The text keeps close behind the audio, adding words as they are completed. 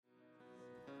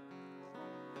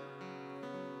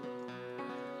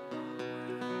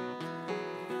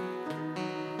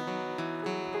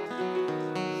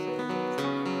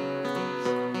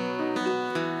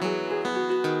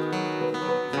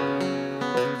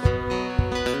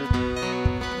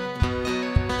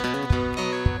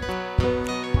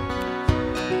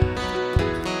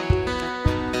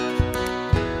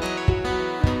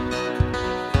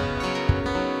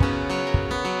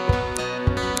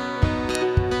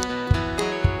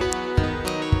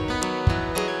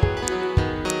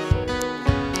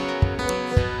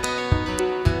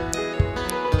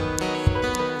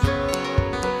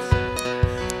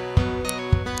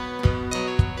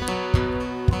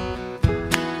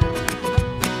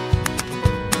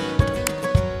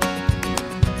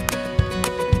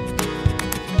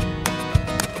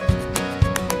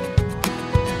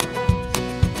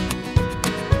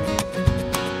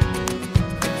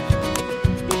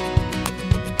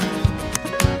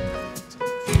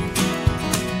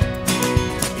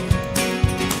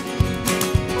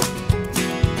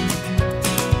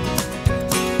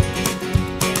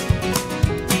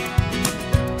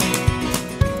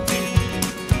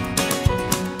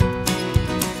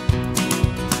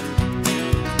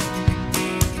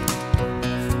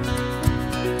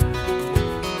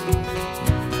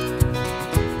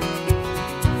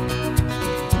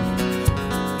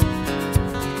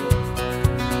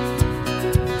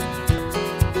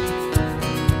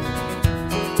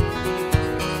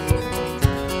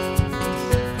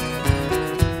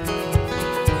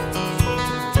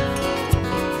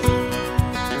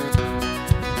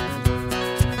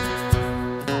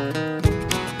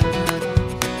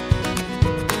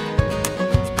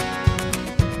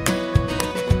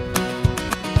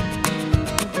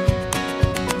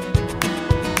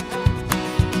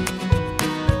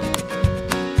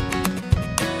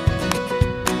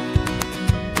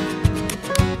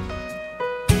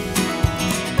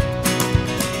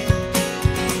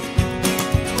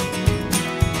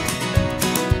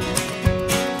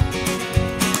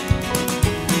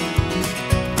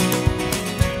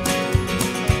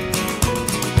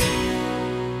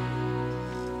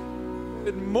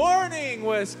morning,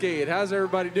 Westgate. How's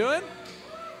everybody doing?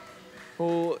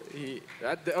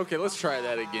 Okay, let's try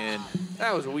that again.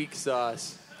 That was weak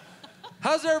sauce.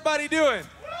 How's everybody doing?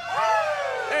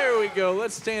 There we go.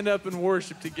 Let's stand up and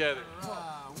worship together.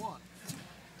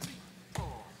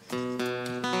 In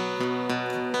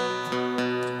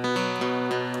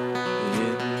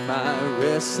my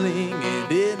wrestling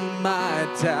and in my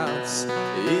doubts,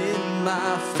 in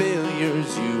my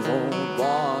failures, you won't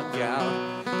walk out.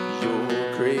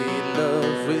 Your great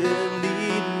love will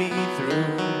lead me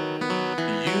through.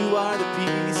 You are the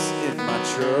peace in my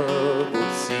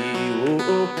troubled sea.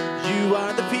 Oh, you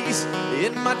are the peace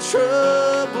in my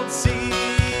troubled sea.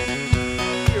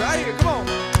 Right here, come on.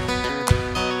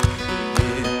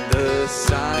 In the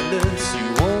silence, you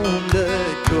won't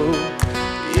let go.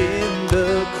 In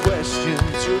the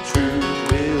questions, your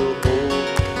truth will hold.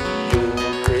 Your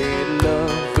great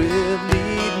love will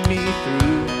lead me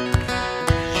through.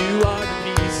 You are the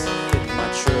peace in my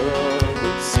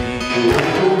troubled sea. You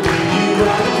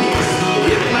are the peace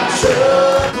in my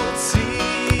troubled sea.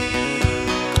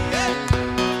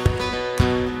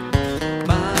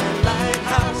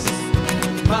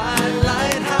 My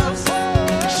lighthouse,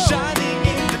 shining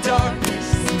in the darkness,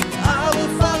 I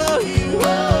will follow you.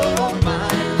 Oh, my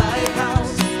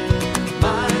lighthouse, I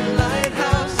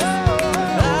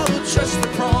will trust the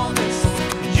promise.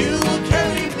 You will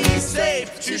carry me safe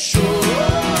to shore.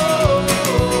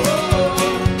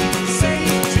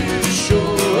 Safe to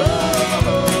shore.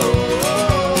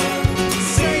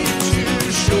 Safe to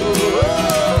shore.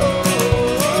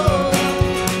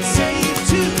 Safe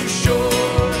to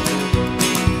shore.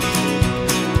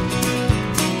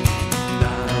 And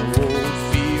I won't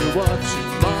fear what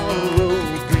tomorrow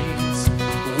brings.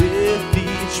 With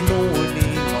each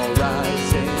morning I'll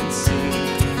rise and sing.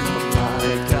 My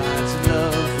God's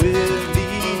love will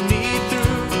lead me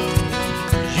through.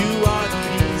 You are the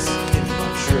peace in my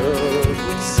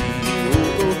troubled sea.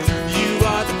 Oh, you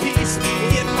are the peace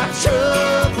in my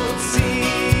troubled sea.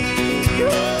 Oh,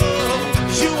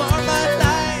 you are my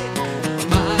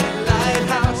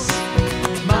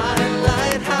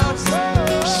lighthouse,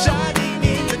 shining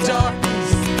in the darkness.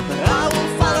 I will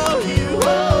follow you.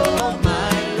 Oh, my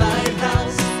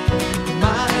lighthouse,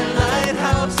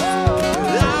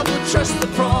 I will trust the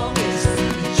promise.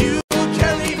 You will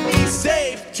carry me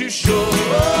safe to shore.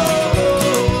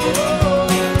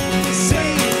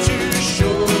 Safe to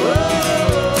shore.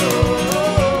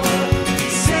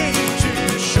 Safe to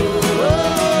shore.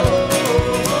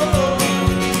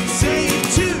 Safe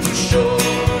to shore.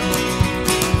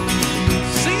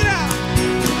 Sing it out.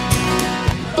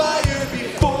 Fire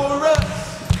before us,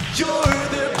 you're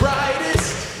the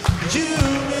brightest. You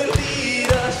will lead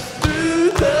us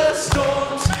through the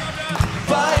storms.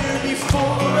 Fire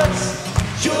before us,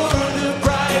 you're the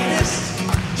brightest.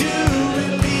 You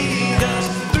will lead us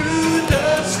through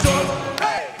the storm.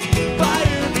 Hey!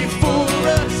 Fire before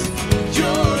us,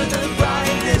 you're the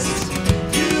brightest.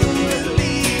 You will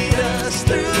lead us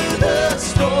through the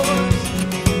storm.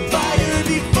 Fire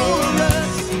before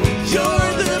us,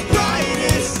 you're the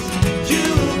brightest. You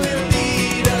will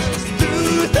lead us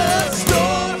through the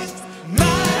storms.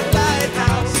 My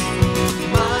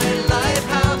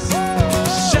lighthouse,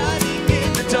 shining in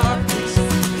the darkness.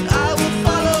 I will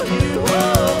follow you.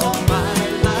 Oh, my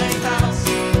lighthouse,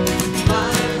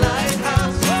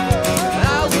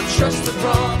 I will trust the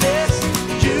promise.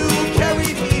 You will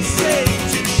carry me safe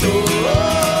to shore.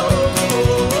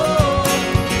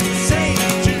 Safe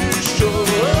to shore.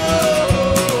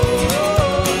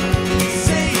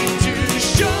 Safe to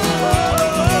shore.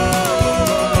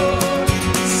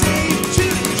 Safe to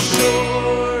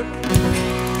shore.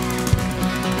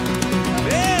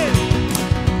 Yes.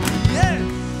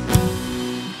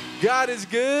 God is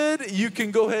good. You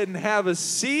can go ahead and have a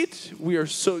seat. We are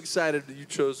so excited that you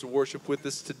chose to worship with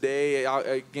us today.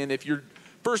 Again, if you're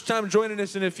first time joining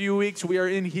us in a few weeks, we are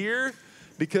in here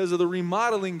because of the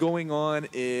remodeling going on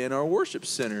in our worship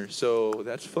center. So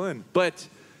that's fun. But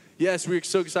yes, we're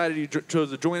so excited you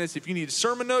chose to join us. If you need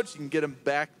sermon notes, you can get them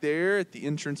back there at the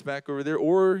entrance back over there,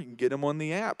 or you can get them on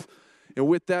the app. And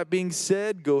with that being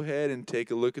said, go ahead and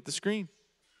take a look at the screen.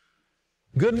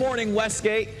 Good morning,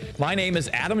 Westgate. My name is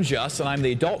Adam Just, and I'm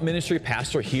the adult ministry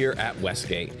pastor here at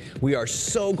Westgate. We are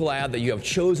so glad that you have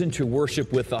chosen to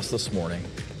worship with us this morning.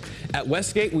 At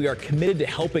Westgate, we are committed to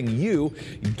helping you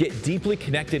get deeply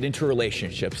connected into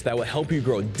relationships that will help you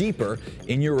grow deeper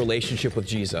in your relationship with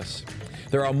Jesus.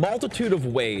 There are a multitude of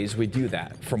ways we do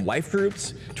that, from life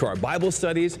groups to our Bible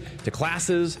studies to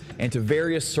classes and to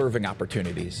various serving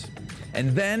opportunities.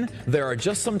 And then there are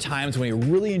just some times when we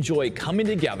really enjoy coming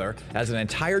together as an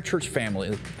entire church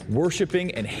family,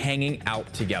 worshiping and hanging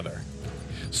out together.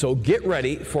 So get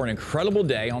ready for an incredible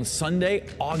day on Sunday,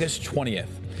 August 20th.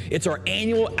 It's our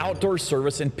annual outdoor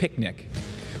service and picnic.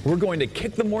 We're going to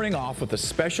kick the morning off with a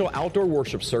special outdoor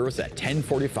worship service at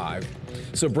 10:45.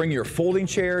 So bring your folding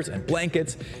chairs and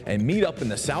blankets and meet up in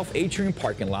the South Atrium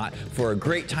parking lot for a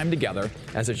great time together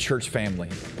as a church family.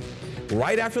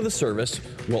 Right after the service,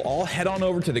 we'll all head on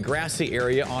over to the grassy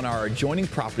area on our adjoining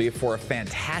property for a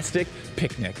fantastic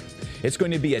picnic. It's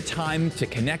going to be a time to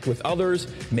connect with others,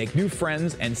 make new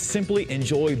friends, and simply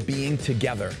enjoy being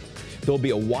together. There'll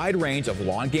be a wide range of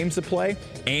lawn games to play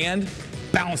and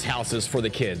bounce houses for the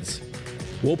kids.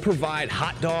 We'll provide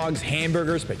hot dogs,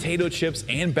 hamburgers, potato chips,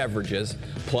 and beverages.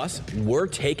 Plus, we're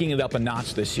taking it up a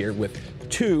notch this year with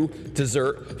 2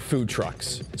 dessert food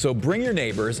trucks. So bring your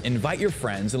neighbors, invite your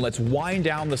friends, and let's wind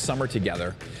down the summer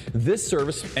together. This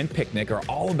service and picnic are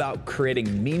all about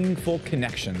creating meaningful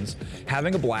connections,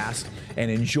 having a blast,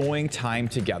 and enjoying time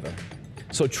together.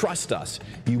 So trust us,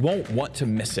 you won't want to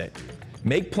miss it.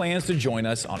 Make plans to join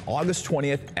us on August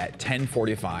 20th at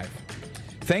 10:45.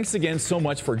 Thanks again so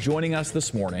much for joining us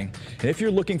this morning. And if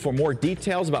you're looking for more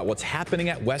details about what's happening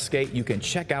at Westgate, you can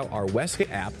check out our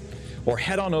Westgate app or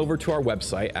head on over to our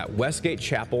website at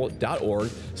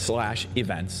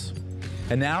westgatechapel.org/events.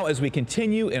 And now, as we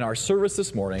continue in our service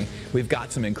this morning, we've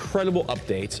got some incredible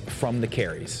updates from the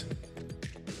Careys.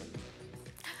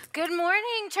 Good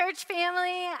morning, church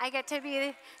family.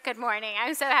 Good morning.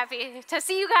 I'm so happy to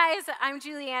see you guys. I'm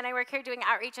Julianne. I work here doing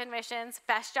outreach and missions.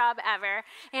 Best job ever.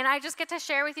 And I just get to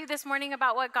share with you this morning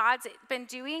about what God's been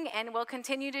doing and will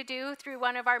continue to do through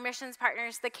one of our missions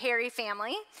partners, the Carey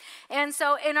family. And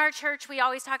so in our church, we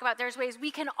always talk about there's ways we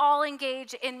can all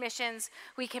engage in missions.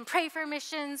 We can pray for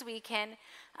missions. We can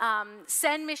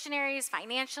send missionaries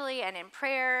financially and in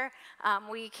prayer.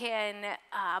 We can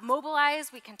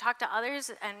mobilize. We can talk to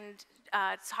others and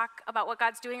talk about what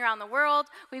God's doing around the world.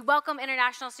 We welcome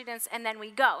international students, and then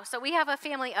we go. So we have a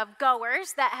family of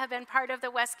goers that have been part of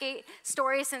the Westgate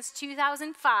story since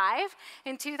 2005.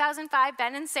 In 2005,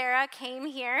 Ben and Sarah came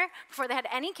here before they had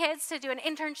any kids to do an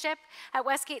internship at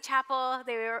Westgate Chapel.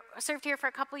 They were served here for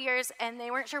a couple years, and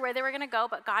they weren't sure where they were going to go,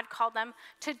 but God called them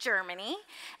to Germany.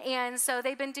 And so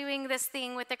they've been doing this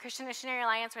thing with the Christian Missionary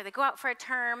Alliance where they go out for a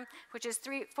term, which is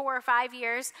 3, 4, or 5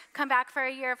 years, come back for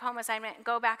a year of home assignment, and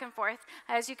go back and forth.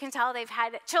 As you can tell, they've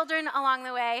had children along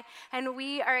the way, and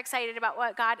we are excited about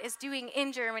what God is doing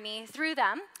in Germany through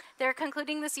them. They're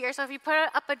concluding this year, so if you put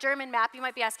up a German map, you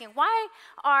might be asking, why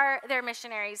are there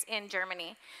missionaries in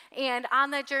Germany? And on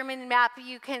the German map,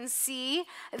 you can see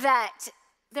that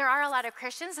there are a lot of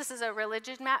Christians. This is a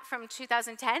religion map from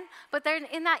 2010, but then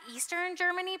in that Eastern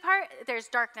Germany part, there's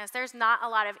darkness. There's not a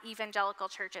lot of evangelical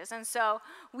churches, and so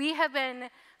we have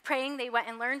been praying. They went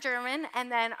and learned German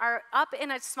and then are up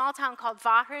in a small town called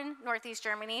Wahren, Northeast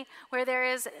Germany, where there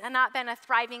has not been a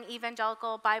thriving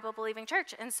evangelical Bible-believing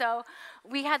church. And so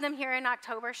we had them here in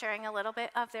October sharing a little bit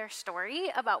of their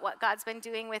story about what God's been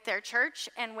doing with their church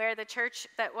and where the church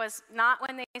that was not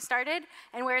when they started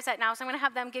and where it's at now. So I'm going to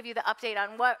have them give you the update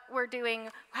on what we're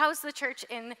doing. How's the church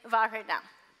in Wahren now?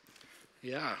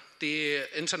 Yeah, the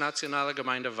Internationale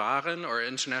Gemeinde Wahren, or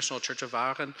International Church of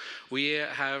Wahren, we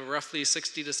have roughly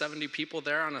 60 to 70 people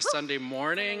there on a Sunday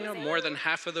morning. More than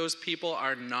half of those people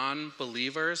are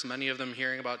non-believers, many of them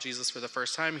hearing about Jesus for the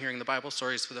first time, hearing the Bible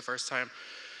stories for the first time.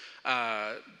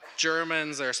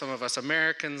 Germans, there are some of us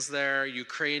Americans there,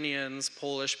 Ukrainians,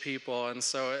 Polish people, and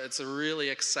so it's really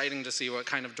exciting to see what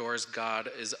kind of doors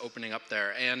God is opening up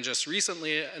there. And just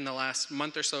recently, in the last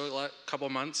month or so, couple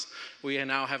months, we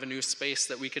now have a new space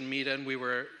that we can meet in. We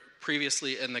were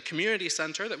previously in the community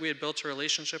center that we had built a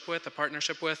relationship with, a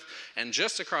partnership with, and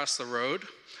just across the road,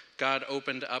 God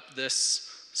opened up this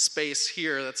space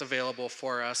here that's available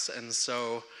for us, and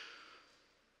so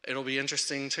it'll be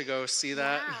interesting to go see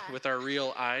that with our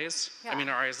real eyes. Yeah. I mean,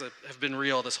 our eyes have been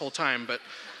real this whole time, but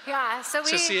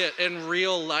to see it in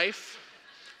real life.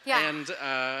 Yeah. And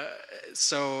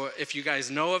so if you guys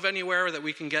know of anywhere that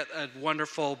we can get a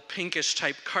wonderful pinkish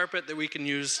type carpet that we can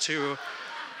use to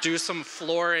do some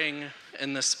flooring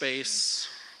in the space,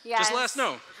 just let us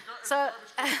know. So, all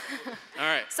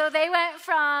right. So they went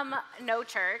from no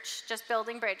church, just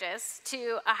building bridges,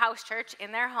 to a house church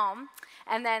in their home.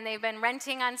 And then they've been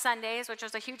renting on Sundays, which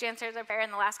was a huge answer to prayer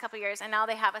in the last couple of years. And now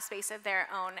they have a space of their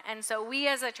own. And so we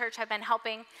as a church have been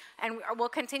helping, and we'll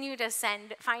continue to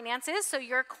send finances. So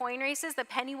your coin races, the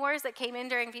penny wars that came in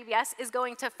during VBS, is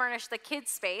going to furnish the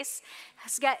kids' space.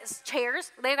 Get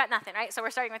chairs. They've got nothing, right? So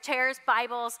we're starting with chairs,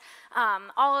 Bibles,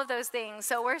 all of those things.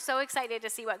 So we're so excited to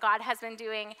see what God has been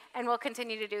doing and will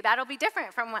continue to do. That'll be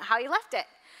different from how He left it.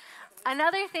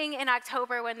 Another thing in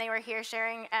October when they were here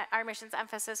sharing at our Missions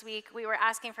Emphasis Week, we were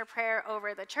asking for prayer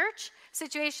over the church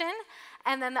situation.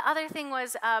 And then the other thing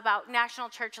was about national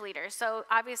church leaders. So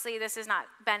obviously this is not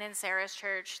Ben and Sarah's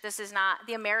church. This is not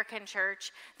the American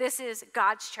church. This is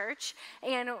God's church.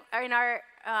 And in our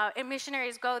in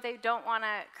Missionaries Go, they don't want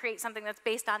to create something that's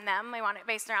based on them. They want it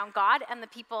based around God and the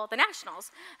people, the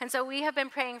nationals. And so we have been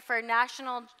praying for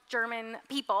national German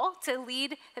people to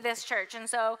lead this church. And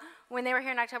so when they were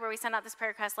here in October, we sent out this prayer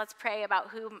request. Let's pray about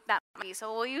who that might be.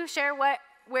 So will you share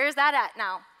where's that at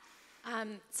now?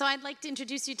 So I'd like to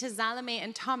introduce you to Salome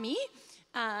and Tommy.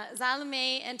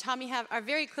 Salome and Tommy are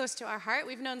very close to our heart.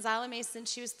 We've known Salome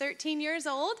since she was 13 years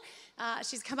old.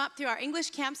 She's come up through our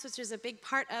English camps, which is a big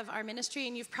part of our ministry,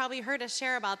 and you've probably heard us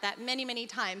share about that many, many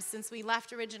times since we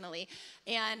left originally.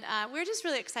 And we're just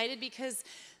really excited because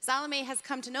Salome has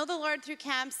come to know the Lord through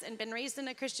camps and been raised in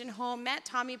a Christian home, met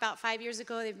Tommy about 5 years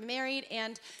ago. They've been married,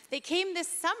 and they came this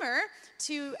summer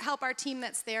to help our team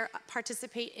that's there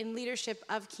participate in leadership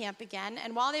of camp again.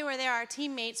 And while they were there, our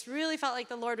teammates really felt like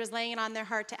the Lord was laying it on their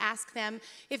heart to ask them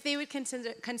if they would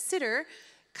consider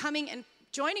coming and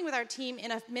joining with our team in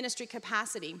a ministry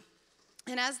capacity.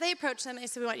 And as they approached them, they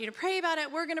said, we want you to pray about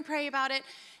it. We're going to pray about it.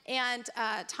 And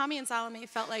Tommy and Salome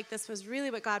felt like this was really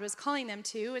what God was calling them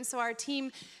to. And so our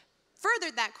team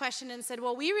furthered that question and said,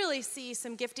 well, we really see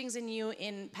some giftings in you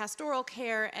in pastoral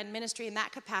care and ministry in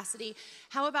that capacity.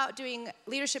 How about doing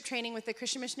leadership training with the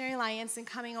Christian Missionary Alliance and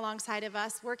coming alongside of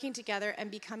us, working together and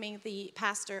becoming the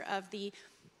pastor of the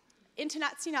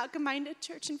International Gemeinde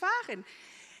Church in Waren?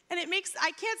 And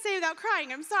I can't say without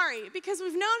crying, I'm sorry, because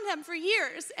we've known them for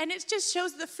years, and it just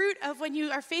shows the fruit of when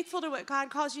you are faithful to what God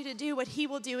calls you to do, what he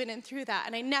will do in and through that.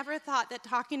 And I never thought that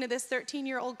talking to this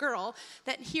 13-year-old girl,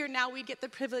 that here now we'd get the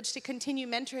privilege to continue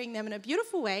mentoring them in a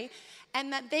beautiful way,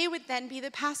 and that they would then be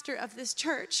the pastor of this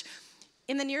church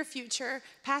in the near future,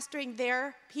 pastoring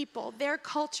their people, their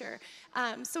culture.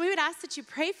 So we would ask that you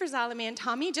pray for Salome and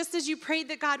Tommy, just as you prayed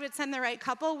that God would send the right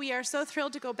couple. We are so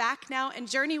thrilled to go back now and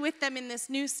journey with them in this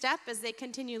new step as they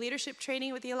continue leadership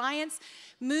training with the Alliance,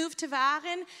 move to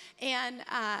Waren, and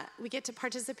we get to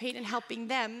participate in helping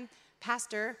them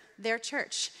pastor their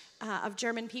church of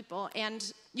German people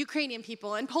and Ukrainian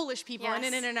people and Polish people and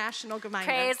an international Gemeinde.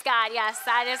 Praise God, yes,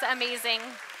 that is amazing.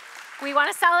 We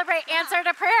want to celebrate answer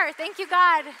to prayer. Thank you,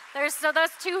 God. So those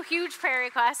two huge prayer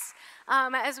requests.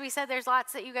 As we said, there's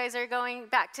lots that you guys are going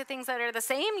back to things that are the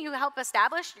same. You help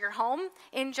establish your home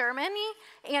in Germany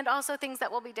and also things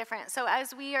that will be different. So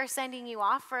as we are sending you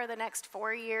off for the next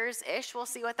 4 years-ish, we'll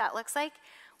see what that looks like.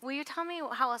 Will you tell me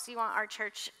how else you want our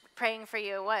church praying for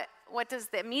you? What does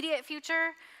the immediate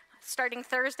future, starting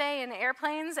Thursday in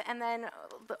airplanes, and then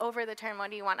over the term,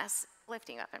 what do you want us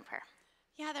lifting up in prayer?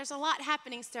 Yeah, there's a lot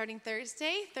happening starting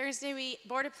Thursday. Thursday, we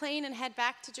board a plane and head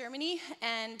back to Germany,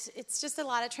 and it's just a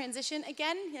lot of transition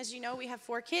again. As you know, we have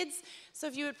 4 kids, so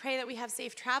if you would pray that we have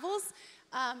safe travels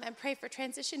and pray for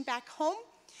transition back home.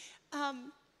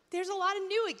 There's a lot of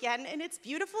new again, and it's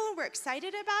beautiful, and we're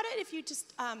excited about it. If you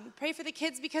just pray for the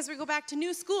kids, because we go back to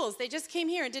new schools. They just came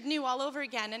here and did new all over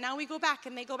again, and now we go back,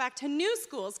 and they go back to new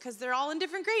schools because they're all in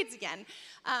different grades again.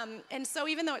 And so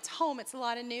even though it's home, it's a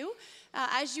lot of new.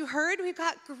 As you heard, we've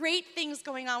got great things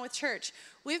going on with church.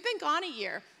 We've been gone a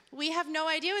year. We have no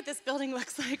idea what this building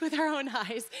looks like with our own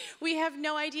eyes. We have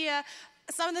no idea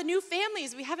some of the new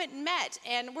families we haven't met,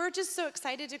 and we're just so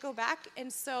excited to go back,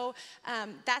 and so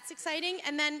that's exciting.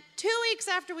 And then 2 weeks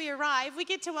after we arrive, we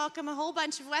get to welcome a whole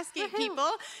bunch of Westgate people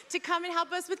to come and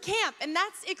help us with camp, and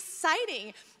that's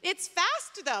exciting. It's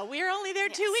fast, though. We're only there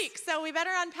 2 weeks, so we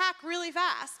better unpack really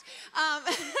fast.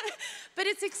 But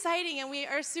it's exciting, and we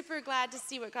are super glad to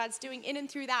see what God's doing in and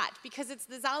through that, because it's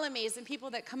the Zalames and people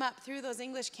that come up through those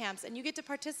English camps, and you get to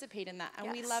participate in that,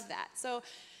 and we love that. So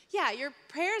yeah, your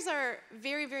prayers are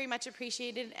very, very much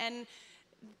appreciated. And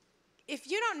if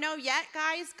you don't know yet,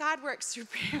 guys, God works through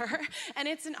prayer. And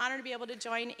it's an honor to be able to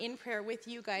join in prayer with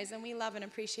you guys. And we love and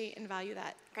appreciate and value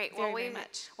that very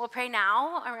much. We'll pray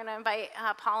now. We're going to invite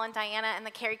Paul and Diana and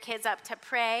the Carey kids up to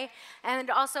pray. And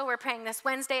also we're praying this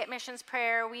Wednesday at Missions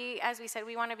Prayer. As we said,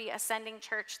 we want to be a sending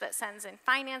church that sends in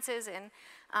finances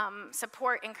and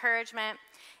support, encouragement.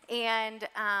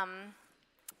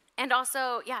 And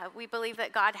also, we believe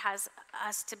that God has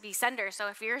us to be senders. So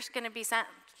if you're going to be sent,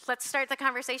 let's start the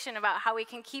conversation about how we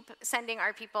can keep sending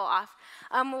our people off.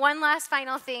 One last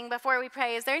final thing before we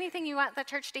pray. Is there anything you want the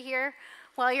church to hear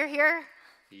while you're here?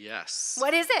 Yes.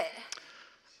 What is it?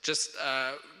 Just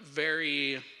a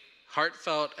very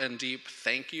heartfelt and deep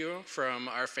thank you from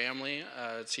our family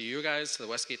to you guys, to the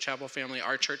Westgate Chapel family,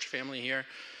 our church family here.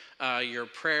 Your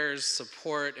prayers,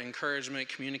 support, encouragement,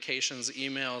 communications,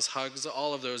 emails, hugs,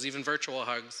 all of those, even virtual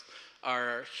hugs,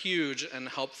 are huge and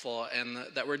helpful, and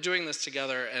that we're doing this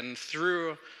together. And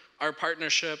through our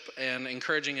partnership and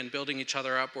encouraging and building each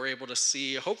other up, we're able to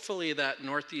see, hopefully, that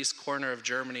northeast corner of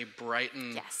Germany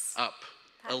brighten up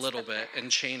a little bit and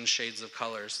change shades of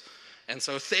colors. And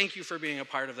so thank you for being a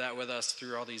part of that with us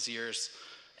through all these years.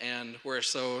 And we're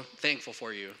so thankful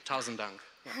for you. Tausend Dank.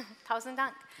 Tausend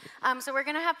Dank. So we're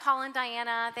going to have Paul and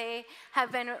Diana. They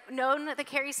have been known the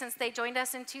Careys since they joined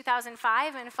us in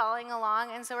 2005 and following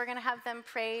along. And so we're going to have them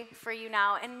pray for you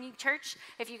now. And church,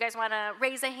 if you guys want to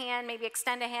raise a hand, maybe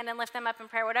extend a hand and lift them up in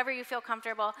prayer, whatever you feel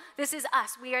comfortable. This is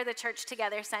us. We are the church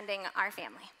together sending our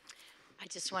family. I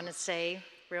just want to say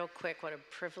real quick what a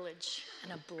privilege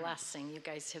and a blessing you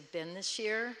guys have been this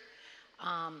year.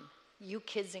 You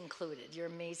kids included. You're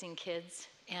amazing kids.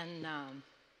 And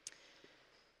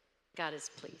God is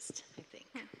pleased, I think.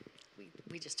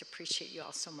 We just appreciate you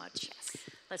all so much. Yes.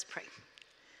 Let's pray.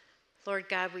 Lord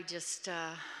God, we just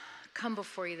come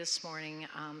before you this morning,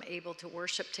 able to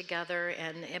worship together,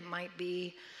 and it might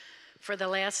be for the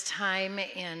last time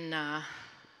in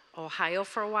Ohio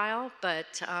for a while,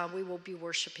 but we will be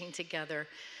worshiping together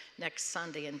next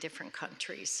Sunday in different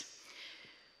countries.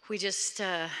 We just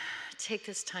take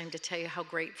this time to tell you how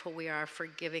grateful we are for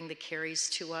giving the Careys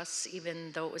to us,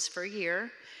 even though it was for a year.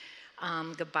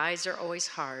 Goodbyes are always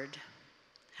hard.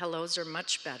 Hellos are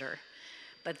much better.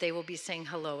 But they will be saying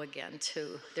hello again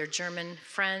to their German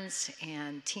friends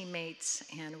and teammates.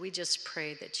 And we just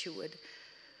pray that you would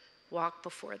walk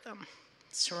before them,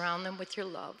 surround them with your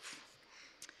love.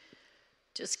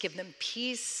 Just give them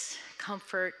peace,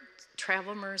 comfort,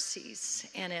 travel mercies.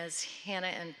 And as Hannah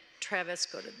and Travis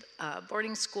go to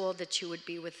boarding school, that you would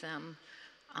be with them.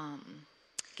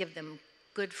 Give them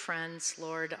good friends,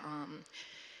 Lord.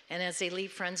 And as they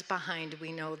leave friends behind,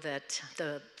 we know that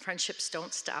the friendships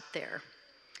don't stop there.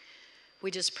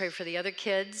 We just pray for the other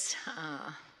kids,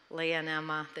 Leah and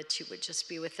Emma, that you would just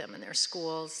be with them in their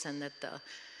schools and that the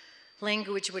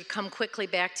language would come quickly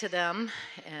back to them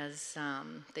as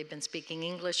they've been speaking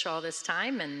English all this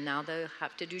time and now they'll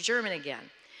have to do German again.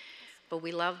 But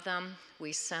we love them.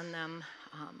 We send them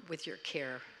with your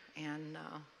care. And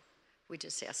we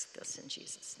just ask this in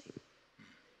Jesus' name.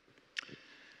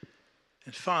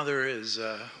 And Father, as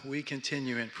we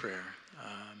continue in prayer,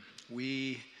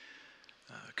 we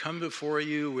come before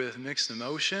you with mixed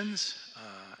emotions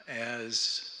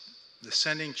as the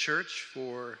sending church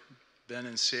for Ben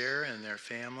and Sarah and their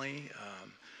family.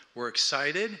 We're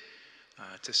excited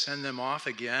to send them off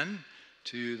again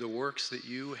to the works that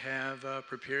you have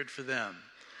prepared for them.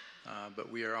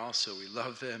 But we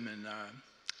love them and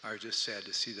are just sad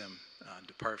to see them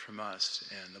depart from us,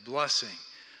 and the blessing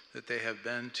that they have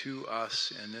been to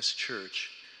us in this church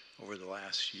over the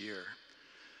last year.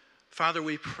 Father,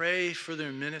 we pray for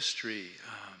their ministry.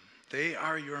 They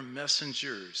are your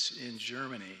messengers in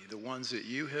Germany, the ones that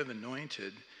you have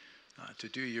anointed to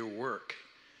do your work.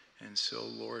 And so,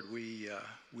 Lord, we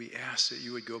ask that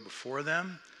you would go before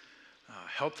them,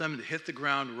 help them to hit the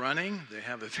ground running. They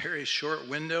have a very short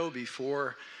window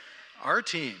before our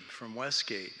team from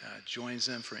Westgate joins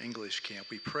them for English camp.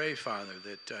 We pray, Father,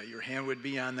 that your hand would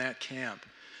be on that camp,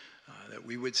 that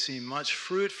we would see much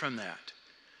fruit from that,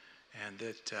 and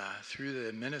that through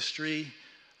the ministry,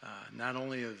 not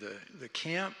only of the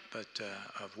camp, but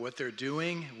of what they're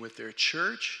doing with their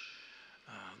church,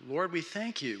 Lord, we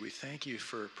thank you. We thank you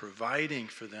for providing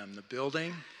for them the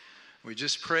building. We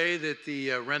just pray that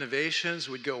the renovations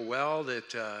would go well,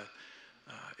 that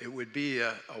it would be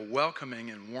a welcoming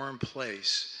and warm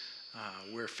place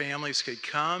where families could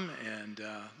come and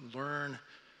learn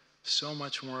so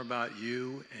much more about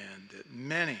you, and that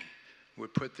many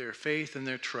would put their faith and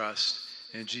their trust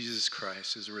in Jesus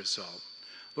Christ as a result.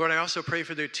 Lord, I also pray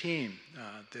for their team,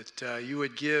 that you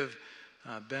would give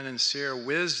Ben and Sarah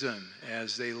wisdom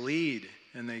as they lead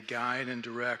and they guide and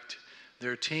direct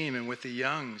their team. And with the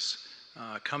youngs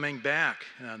coming back,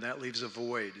 that leaves a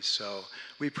void. So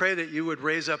we pray that you would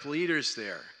raise up leaders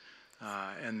there,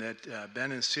 and that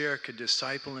Ben and Sarah could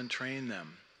disciple and train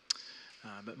them.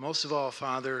 But most of all,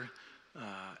 Father,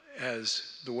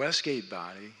 as the Westgate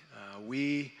body,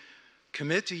 we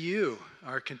commit to you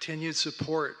our continued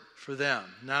support for them,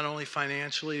 not only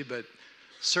financially, but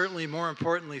certainly more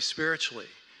importantly, spiritually,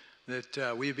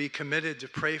 that we be committed to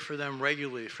pray for them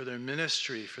regularly, for their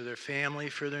ministry, for their family,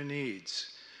 for their needs.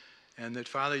 And that,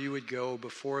 Father, you would go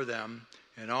before them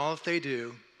in all that they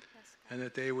do, and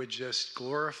that they would just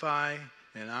glorify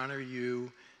and honor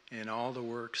you in all the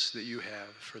works that you have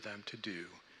for them to do.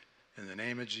 In the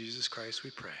name of Jesus Christ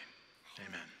we pray.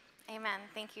 Amen. Amen.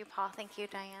 Thank you, Paul. Thank you,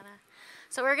 Diana.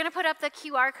 So we're going to put up the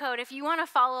QR code. If you want to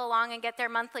follow along and get their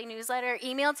monthly newsletter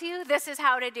emailed to you, this is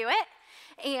how to do it.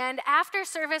 And after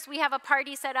service, we have a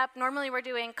party set up. Normally, we're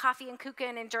doing coffee and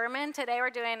kuchen in German. Today, we're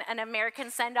doing an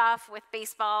American send-off with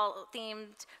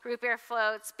baseball-themed root beer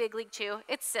floats, Big League Chew.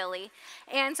 It's silly.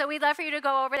 And so we'd love for you to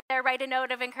go over there, write a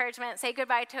note of encouragement, say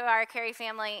goodbye to our Carey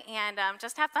family, and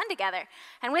just have fun together.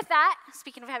 And with that,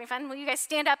 speaking of having fun, will you guys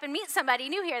stand up and meet somebody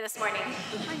new here this morning?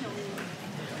 I know.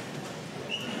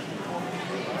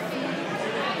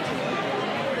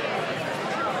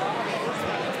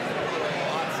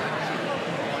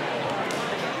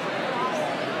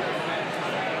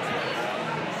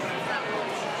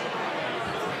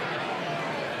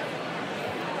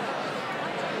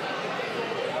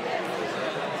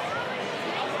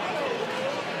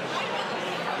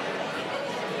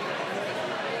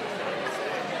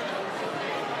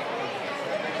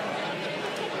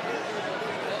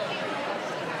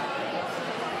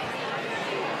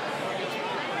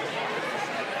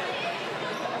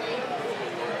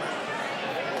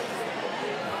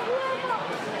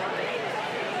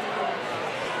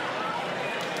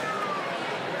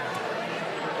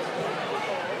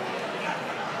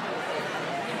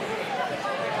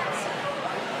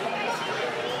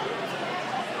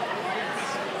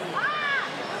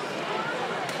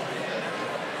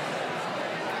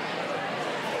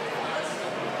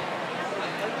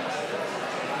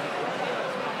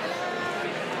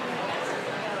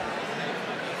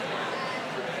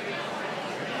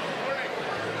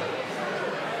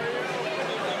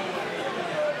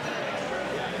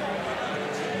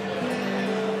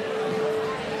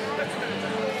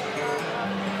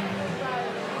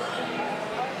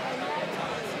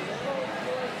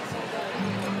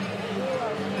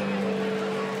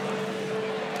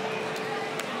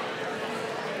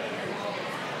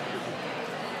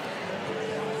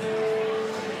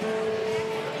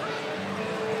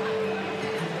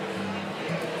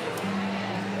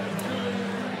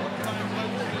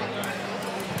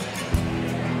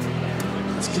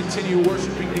 Continue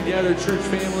worshiping together, church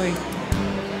family.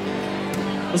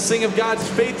 Let's sing of God's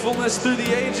faithfulness through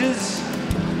the ages.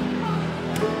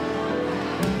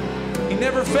 He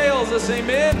never fails us,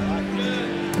 amen.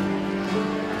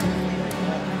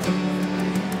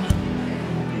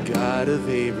 God of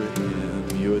Abraham,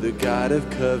 you're the God of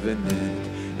covenant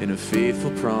and of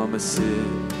faithful promises.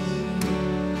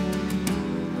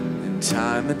 And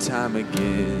time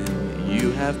again,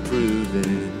 you have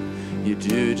proven you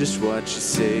do just what you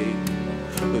say.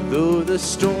 Though the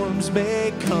storms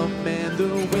may come and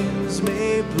the winds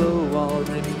may blow, I'll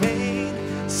remain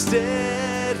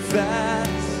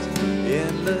steadfast.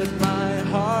 And let my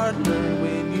heart learn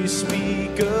when you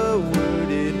speak a word,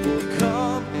 it will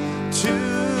come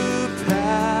to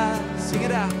pass. Sing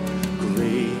it out.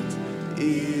 Great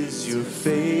is your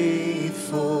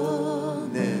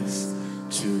faithfulness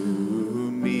to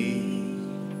me.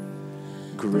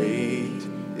 Great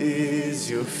is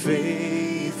your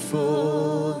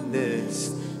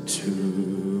faithfulness to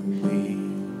me.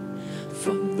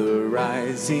 From the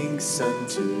rising sun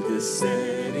to the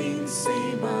setting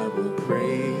same, I will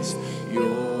praise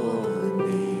your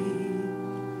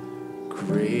name.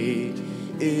 Great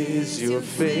is your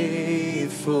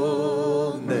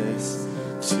faithfulness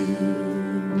to me.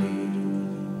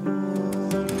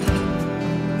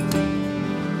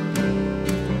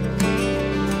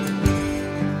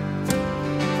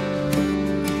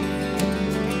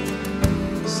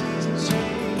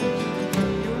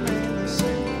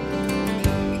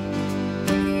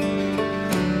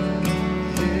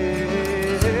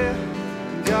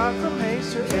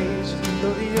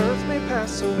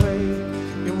 Away,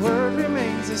 your word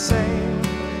remains the same.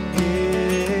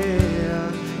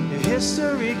 Yeah, your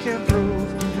history can prove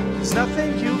there's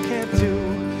nothing you can't do.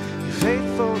 You're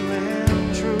faithful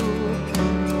and true.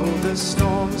 Oh, the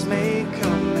storms may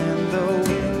come and the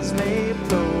winds may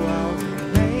blow, I'll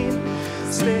remain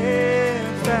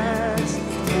steadfast.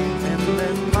 And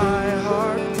let my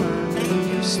heart learn when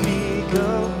you speak a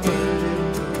word,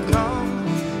 it will come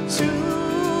to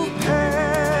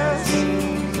pass.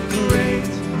 Great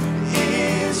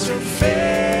is your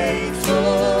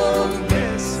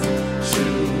faithfulness to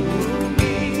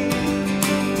me.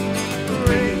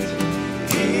 Great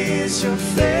is your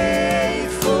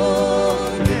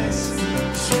faithfulness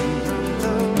to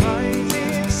the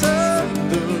rising sun. From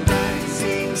the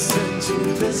rising sun to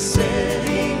the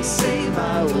setting same,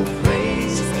 I will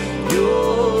praise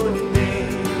your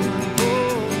name.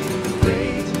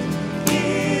 Great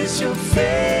is your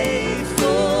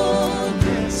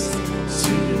faithfulness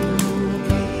to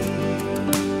me.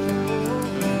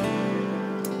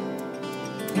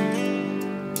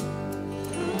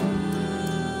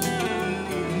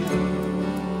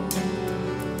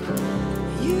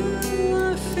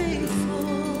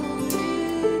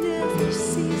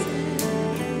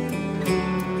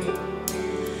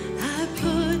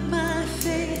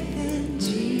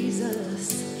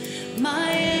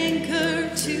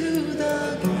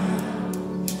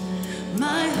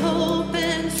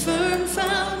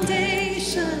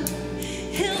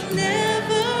 He'll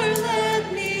never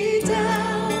let me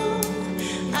down.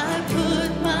 I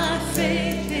put my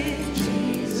faith in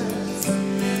Jesus,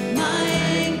 my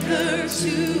anchor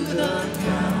to the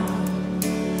ground,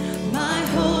 my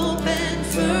hope and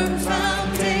firm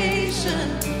foundation.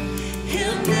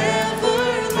 He'll never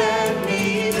let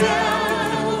me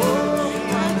down.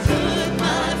 I put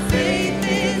my faith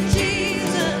in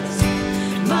Jesus,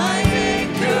 my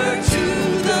anchor to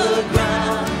the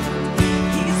ground.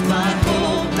 He's my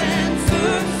hope and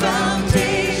firm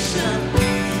foundation.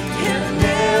 He'll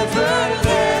never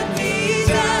let me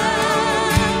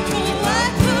down. Oh, I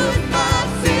put my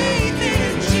faith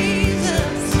in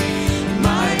Jesus,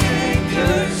 my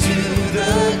anchor to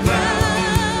the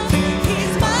ground.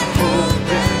 He's my hope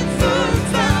and firm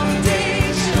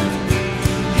foundation.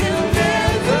 He'll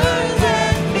never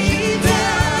let me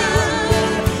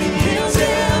down. He'll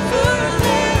never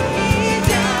let me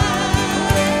down.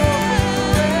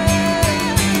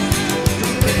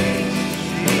 Great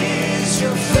is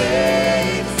your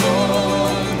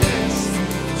faithfulness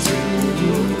to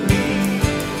me.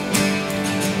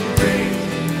 Great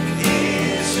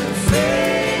is your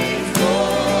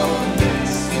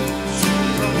faithfulness from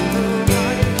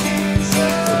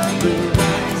the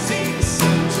rising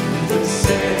sun to the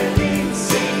setting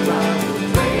sun. I will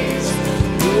praise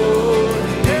Lord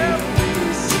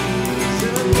every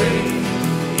season. Great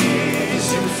is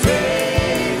your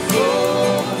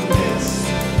faithfulness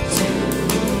to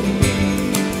me.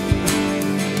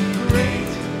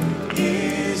 Great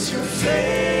is your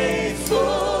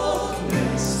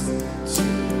faithfulness to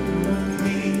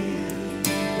me.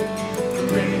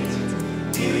 Great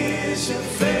is your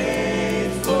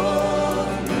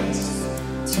faithfulness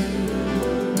to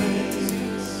me.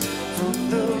 From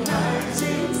the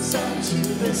rising sun to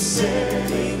the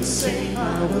setting sun, I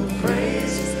will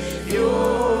praise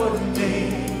your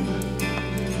name.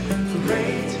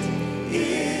 Great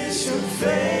is your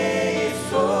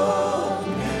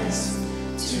faithfulness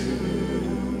to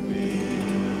me.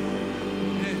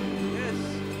 Yes.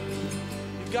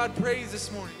 Give God praise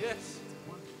this morning. Yes.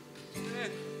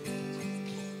 Amen.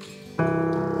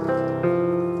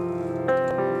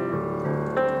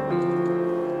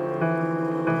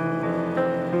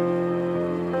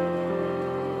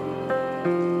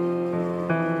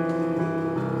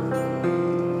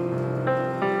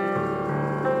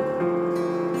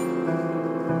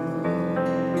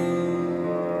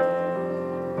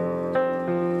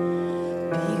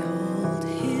 Behold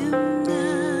him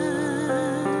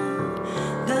now,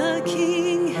 the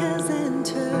King has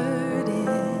entered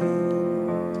in.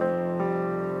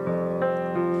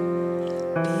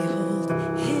 Behold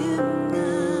him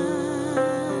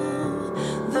now,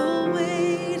 the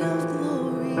weight of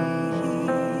glory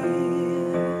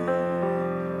here.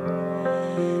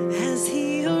 As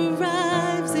he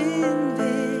arrives in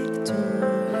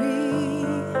victory,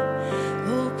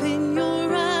 open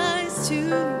your eyes to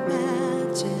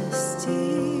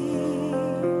majesty.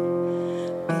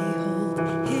 Behold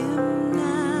him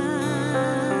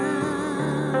now.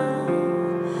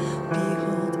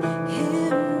 Behold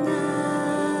him now.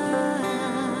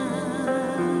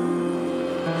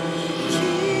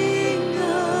 King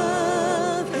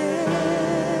of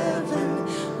heaven,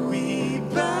 we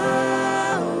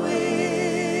bow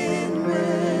in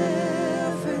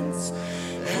reverence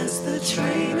as the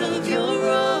train of your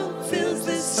robe fills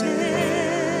this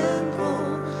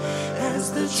temple.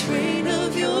 As the train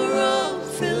of your robe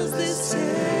fills this temple.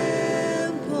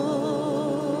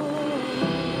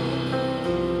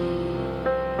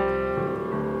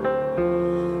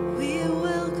 We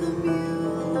welcome you,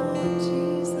 Lord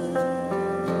Jesus.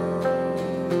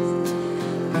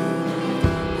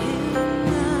 Him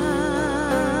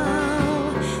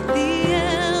now, the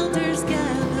elders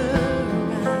gather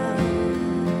around.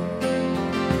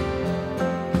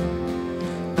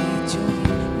 We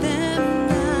join them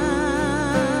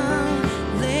now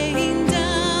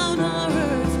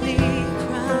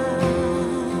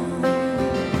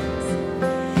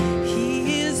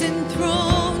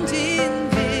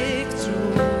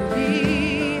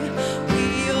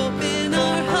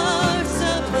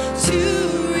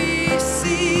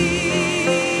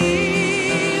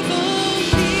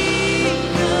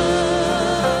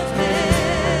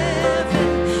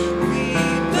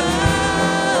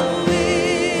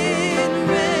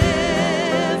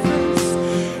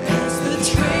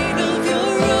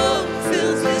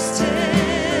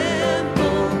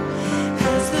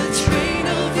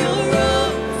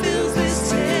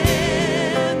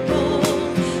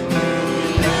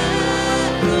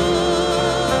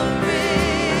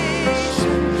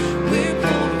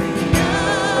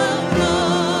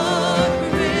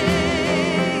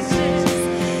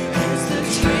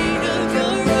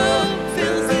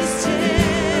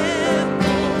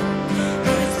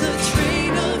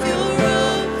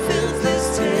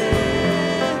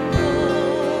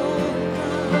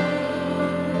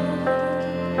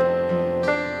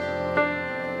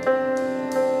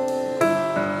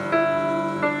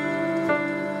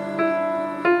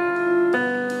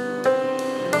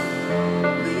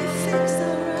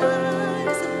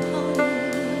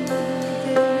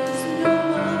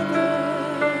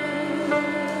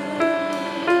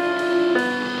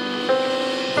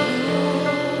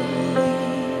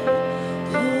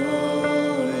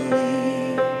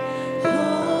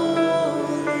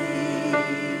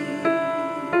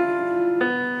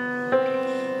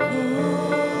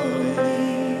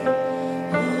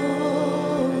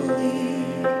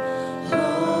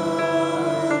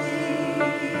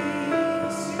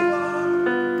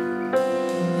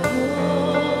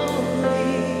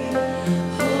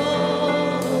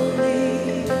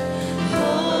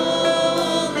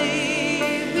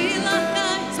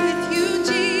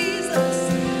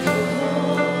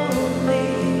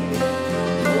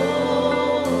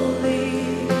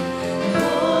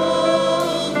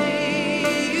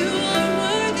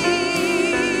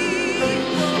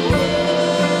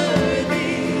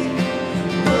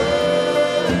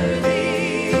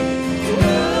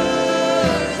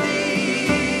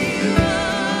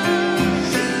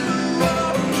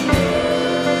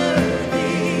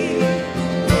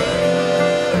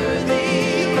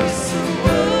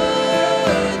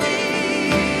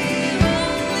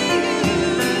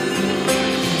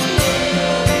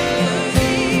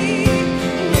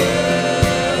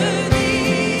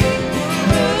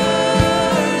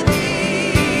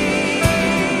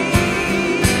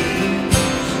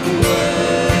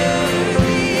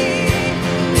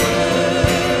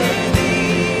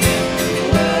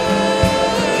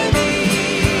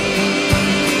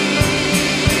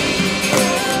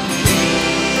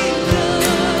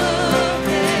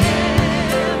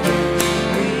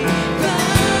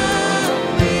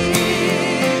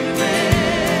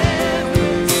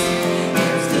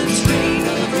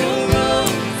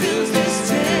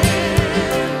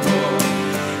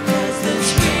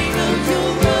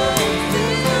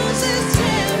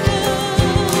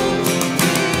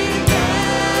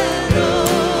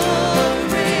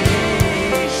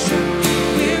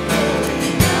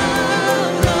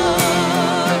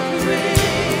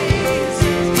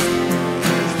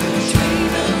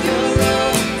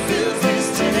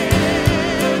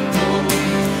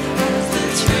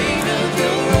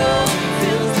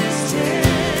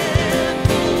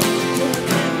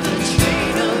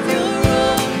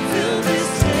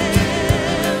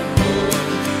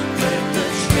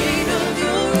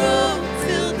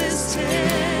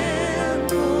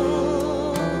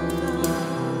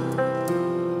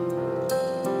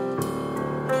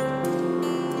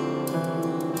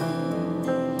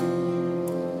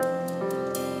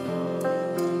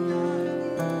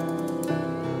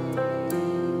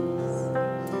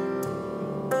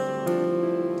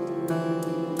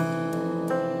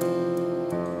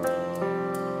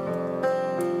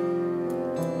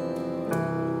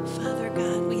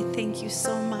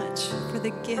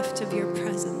the gift of your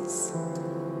presence.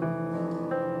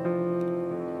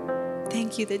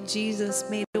 Thank you that Jesus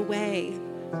made a way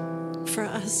for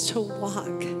us to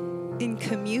walk in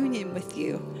communion with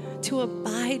you, to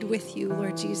abide with you,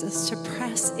 Lord Jesus, to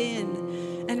press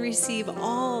in and receive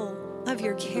all of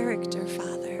your character,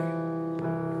 Father.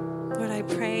 Lord, I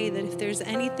pray that if there's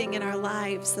anything in our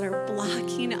lives that are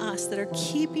blocking us, that are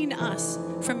keeping us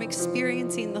from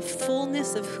experiencing the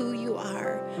fullness of who you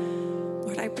are,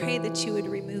 Lord, I pray that you would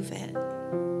remove it.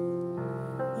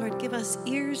 Lord, give us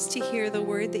ears to hear the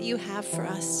word that you have for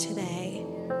us today.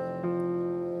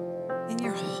 In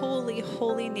your holy,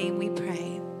 holy name we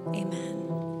pray. Amen.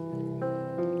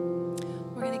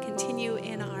 We're going to continue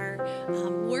in our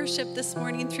worship this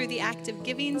morning through the act of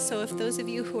giving. So if those of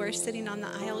you who are sitting on the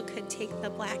aisle could take the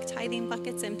black tithing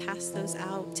buckets and pass those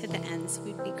out to the ends,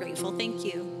 we'd be grateful. Thank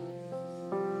you.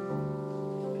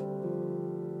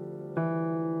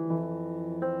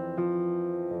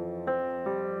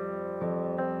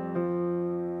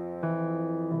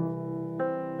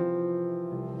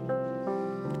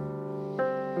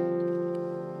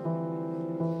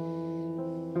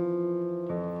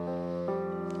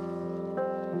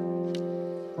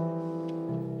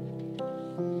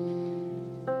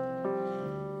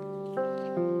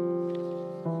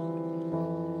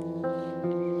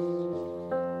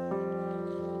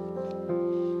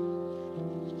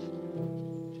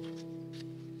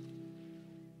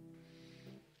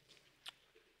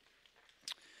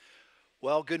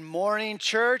 Well, good morning,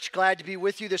 church. Glad to be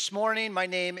with you this morning. My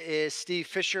name is Steve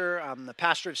Fisher. I'm the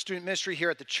pastor of student ministry here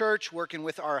at the church, working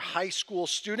with our high school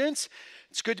students.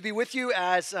 It's good to be with you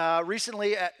as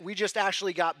recently we just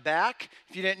actually got back,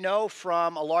 if you didn't know,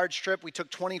 from a large trip. We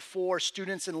took 24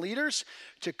 students and leaders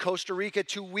to Costa Rica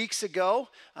 2 weeks ago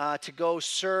to go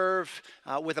serve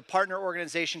with a partner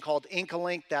organization called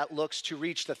IncaLink that looks to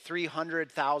reach the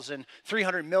 300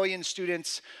 million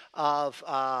students of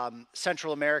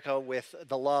Central America with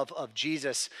the love of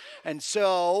Jesus. And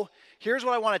so here's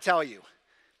what I want to tell you.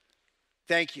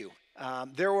 Thank you.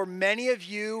 There were many of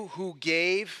you who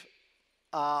gave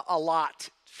a lot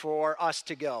for us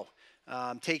to go.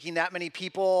 Taking that many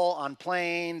people on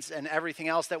planes and everything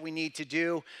else that we need to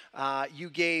do. You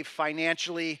gave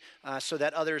financially so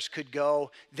that others could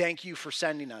go. Thank you for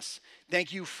sending us.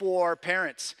 Thank you for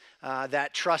parents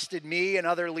that trusted me and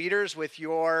other leaders with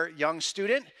your young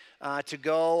student to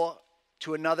go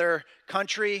to another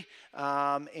country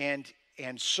and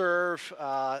serve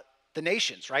the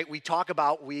nations, right? We talk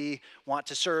about we want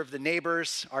to serve the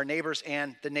neighbors, our neighbors,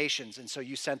 and the nations, and so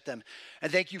you sent them.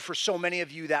 And thank you for so many of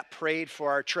you that prayed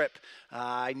for our trip.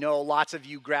 I know lots of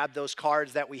you grabbed those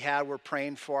cards that we had. We're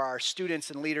praying for our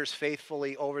students and leaders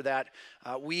faithfully over that.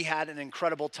 We had an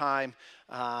incredible time,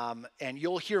 and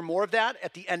you'll hear more of that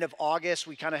at the end of August.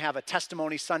 We kind of have a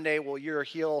testimony Sunday where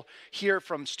you'll hear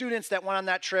from students that went on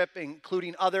that trip,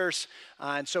 including others,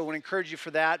 and so I would encourage you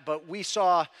for that. But we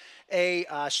saw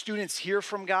students hear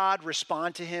from God,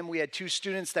 respond to him. We had 2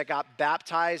 students that got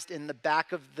baptized in the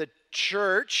back of the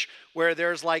church where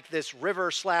there's like this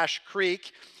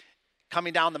river/creek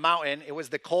coming down the mountain. It was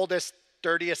the coldest,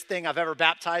 dirtiest thing I've ever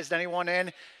baptized anyone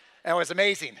in, and it was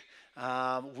amazing.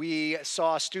 We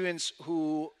saw students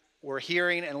who were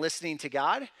hearing and listening to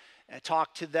God, and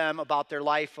talk to them about their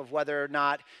life of whether or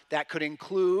not that could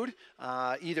include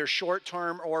either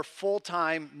short-term or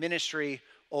full-time ministry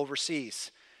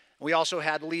overseas. We also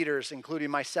had leaders,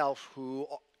 including myself, who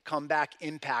come back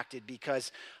impacted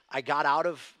because I got out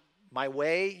of my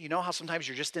way. You know how sometimes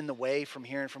you're just in the way from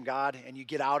hearing from God, and you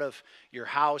get out of your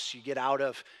house, you get out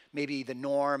of maybe the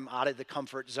norm, out of the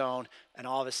comfort zone, and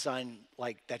all of a sudden,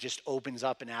 like, that just opens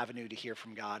up an avenue to hear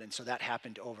from God. And so that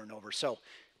happened over and over. So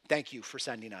thank you for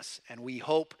sending us. And we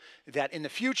hope that in the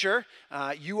future,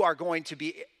 you are going to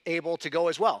be able to go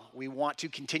as well. We want to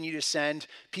continue to send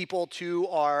people to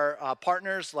our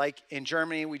partners, like in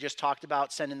Germany. We just talked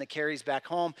about sending the Carries back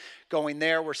home. Going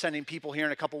there, we're sending people here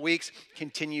in a couple weeks.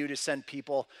 Continue to send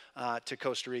people to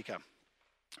Costa Rica.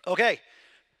 Okay,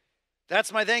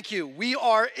 that's my thank you. We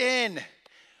are in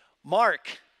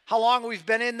Mark. How long we've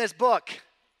been in this book?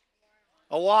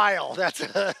 A while. That's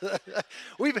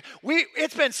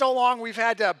it's been so long we've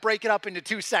had to break it up into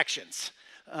 2 sections.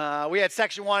 We had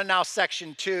section 1 and now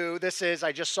section 2.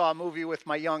 I just saw a movie with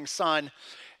my young son,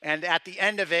 and at the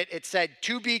end of it, it said,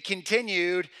 "To be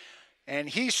continued," and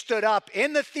he stood up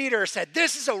in the theater and said,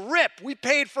 "This is a rip. We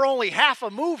paid for only half a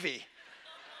movie."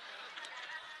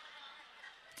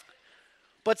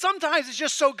 But sometimes it's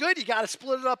just so good, you got to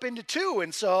split it up into 2.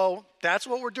 And so that's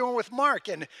what we're doing with Mark.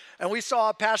 And we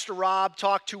saw Pastor Rob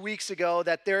talk 2 weeks ago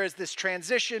that there is this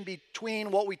transition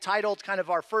between what we titled kind of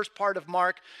our first part of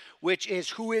Mark, which is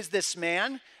who is this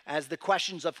man, as the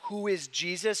questions of who is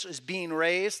Jesus is being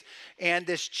raised, and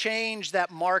this change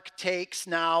that Mark takes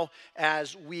now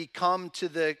as we come to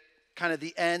the kind of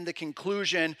the end, the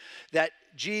conclusion that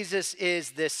Jesus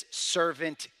is this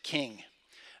servant king.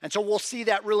 And so we'll see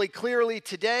that really clearly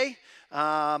today.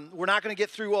 We're not going to get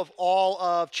through all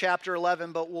of chapter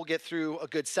 11, but we'll get through a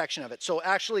good section of it. So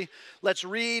actually, let's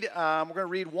read. We're going to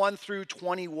read 1 through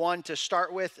 21 to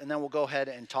start with, and then we'll go ahead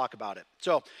and talk about it.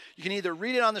 So you can either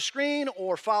read it on the screen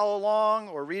or follow along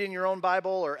or read in your own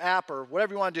Bible or app or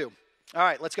whatever you want to do. All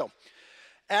right, let's go.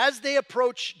 As they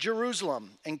approached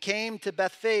Jerusalem and came to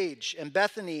Bethphage and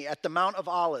Bethany at the Mount of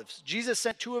Olives, Jesus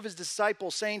sent 2 of his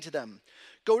disciples, saying to them,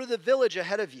 "Go to the village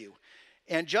ahead of you,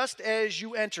 and just as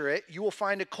you enter it, you will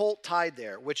find a colt tied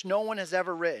there, which no one has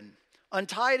ever ridden.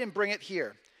 Untie it and bring it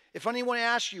here. If anyone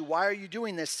asks you, 'Why are you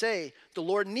doing this?' say, 'The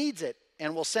Lord needs it,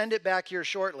 and will send it back here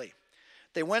shortly.'"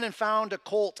 They went and found a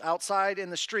colt outside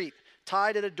in the street,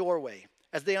 tied at a doorway.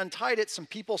 As they untied it, some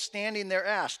people standing there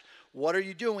asked, "What are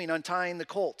you doing untying the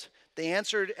colt?" They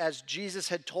answered as Jesus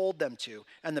had told them to,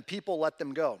 and the people let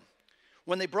them go.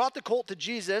 When they brought the colt to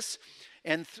Jesus,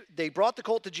 and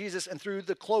threw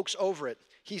the cloaks over it,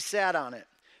 he sat on it.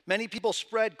 Many people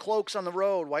spread cloaks on the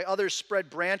road, while others spread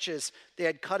branches they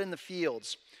had cut in the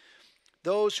fields.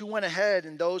 Those who went ahead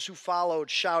and those who followed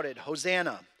shouted,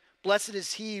 "Hosanna! Blessed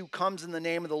is he who comes in the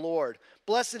name of the Lord.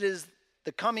 Blessed is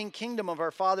the coming kingdom of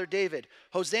our father David.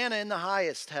 Hosanna in the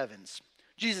highest heavens."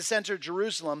 Jesus entered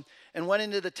Jerusalem and went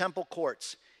into the temple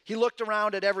courts. He looked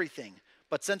around at everything,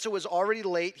 but since it was already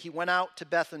late, he went out to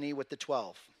Bethany with the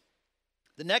 12.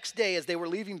 The next day, as they were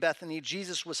leaving Bethany,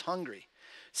 Jesus was hungry.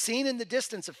 Seeing in the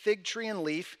distance a fig tree and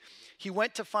leaf, he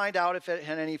went to find out if it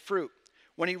had any fruit.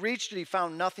 When he reached it, he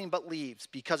found nothing but leaves,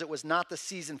 because it was not the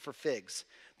season for figs.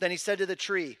 Then he said to the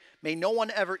tree, "May no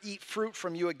one ever eat fruit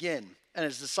from you again." And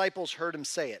his disciples heard him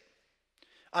say it.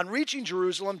 On reaching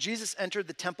Jerusalem, Jesus entered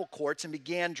the temple courts and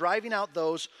began driving out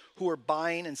those who were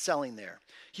buying and selling there.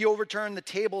 He overturned the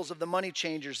tables of the money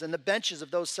changers and the benches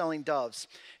of those selling doves,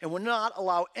 and would not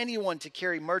allow anyone to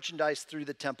carry merchandise through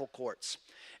the temple courts.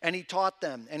 And he taught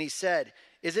them, and he said,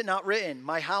 "Is it not written,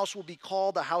 'My house will be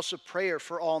called a house of prayer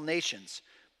for all nations'?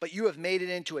 But you have made it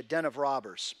into a den of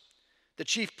robbers." The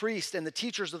chief priests and the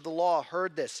teachers of the law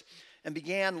heard this and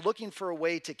began looking for a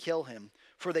way to kill him,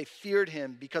 for they feared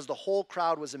him, because the whole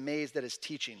crowd was amazed at his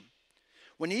teaching.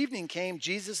 When evening came,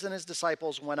 Jesus and his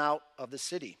disciples went out of the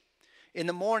city. In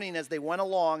the morning, as they went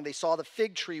along, they saw the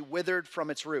fig tree withered from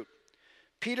its root.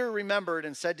 Peter remembered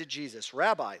and said to Jesus,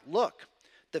 "Rabbi, look,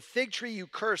 the fig tree you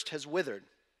cursed has withered."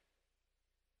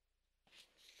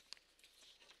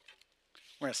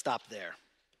 We're going to stop there.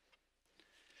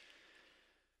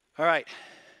 All right,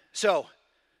 so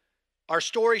our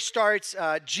story starts,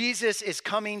 Jesus is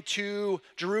coming to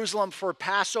Jerusalem for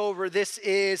Passover. This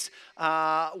is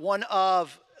one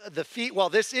of the feast. Well,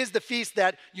 this is the feast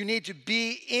that you need to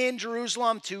be in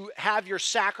Jerusalem to have your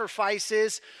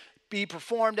sacrifices be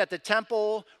performed at the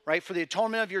temple, right, for the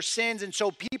atonement of your sins. And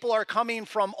so people are coming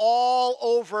from all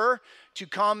over to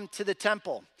come to the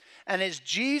temple. And as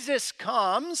Jesus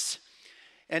comes,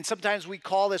 and sometimes we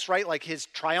call this, right, like his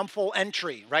triumphal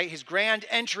entry, right? His grand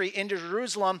entry into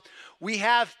Jerusalem. We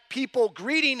have people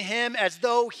greeting him as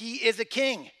though he is a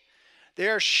king.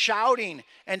 They're shouting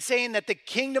and saying that the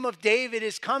kingdom of David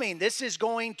is coming. This is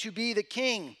going to be the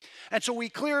king. And so we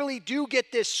clearly do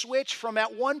get this switch from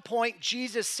at one point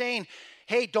Jesus saying,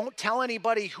 "Hey, don't tell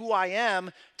anybody who I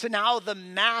am," to now the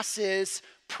masses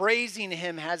praising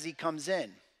him as he comes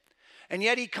in. And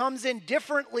yet he comes in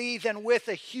differently than with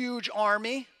a huge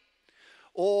army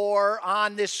or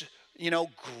on this,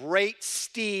 great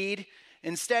steed.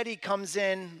 Instead, he comes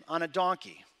in on a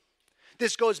donkey.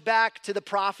 This goes back to the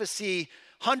prophecy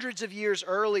hundreds of years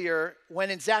earlier when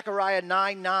in Zechariah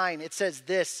 9:9 it says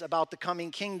this about the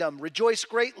coming kingdom: "Rejoice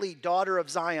greatly, daughter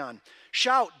of Zion.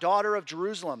 Shout, daughter of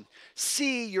Jerusalem.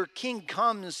 See, your king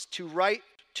comes to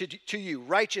you,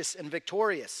 righteous and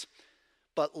victorious,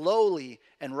 but lowly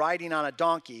and riding on a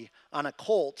donkey, on a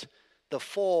colt, the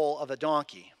foal of a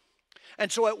donkey."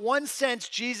 And so at one sense,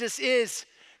 Jesus is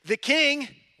the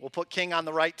king. We'll put king on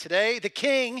the right today, the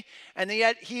king, and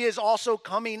yet he is also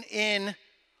coming in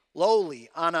lowly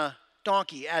on a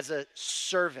donkey as a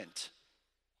servant.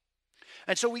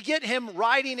 And so we get him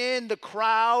riding in. The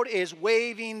crowd is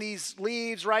waving these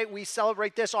leaves, right? We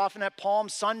celebrate this often at Palm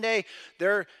Sunday.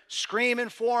 They're screaming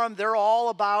for him. They're all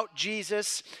about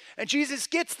Jesus. And Jesus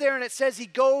gets there, and it says he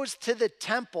goes to the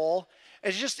temple.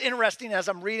 It's just interesting as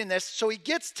I'm reading this. So he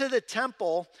gets to the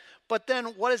temple, but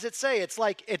then what does it say? It's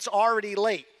like it's already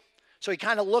late. So he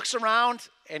kind of looks around,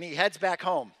 and he heads back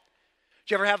home.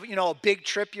 Do you ever have, a big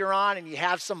trip you're on and you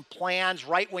have some plans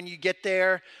right when you get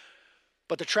there,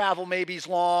 but the travel maybe is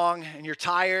long and you're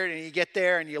tired and you get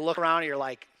there and you look around and you're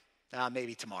like,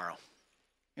 maybe tomorrow.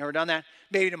 You ever done that?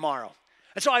 Maybe tomorrow.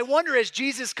 And so I wonder, as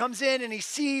Jesus comes in and he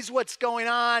sees what's going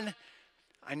on,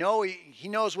 I know he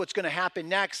knows what's going to happen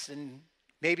next, and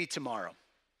maybe tomorrow.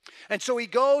 And so he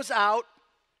goes out,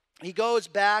 he goes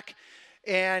back,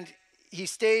 and he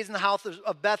stays in the house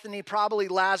of Bethany, probably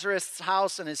Lazarus'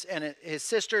 house and his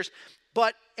sisters.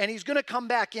 And he's going to come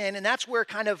back in, and that's where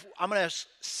I'm going to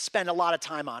spend a lot of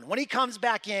time on. When he comes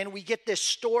back in, we get this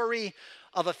story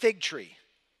of a fig tree.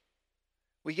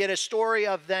 We get a story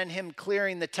of then him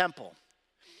clearing the temple.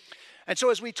 And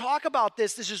so as we talk about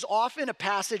this is often a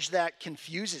passage that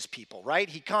confuses people, right?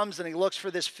 He comes and he looks for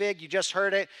this fig, you just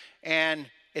heard it, and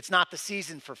it's not the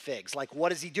season for figs. Like,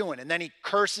 what is he doing? And then he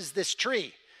curses this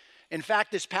tree. In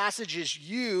fact, this passage is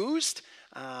used,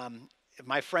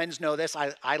 my friends know this,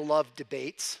 I love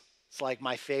debates. It's like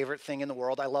my favorite thing in the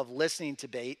world. I love listening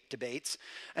to debates.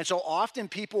 And so often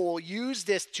people will use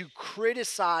this to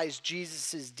criticize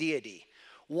Jesus' deity.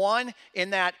 One, in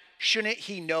that, shouldn't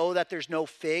he know that there's no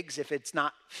figs if it's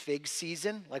not fig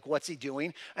season? Like, what's he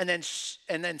doing? And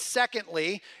then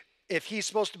secondly, if he's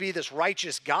supposed to be this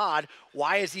righteous God,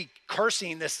 why is he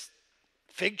cursing this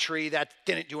fig tree that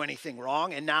didn't do anything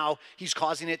wrong, and now he's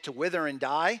causing it to wither and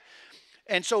die?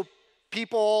 And so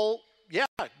people,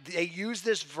 they use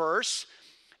this verse,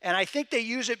 and I think they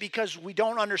use it because we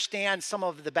don't understand some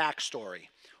of the backstory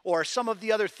or some of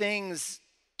the other things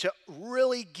to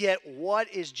really get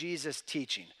what is Jesus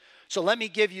teaching. So let me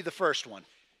give you the first one.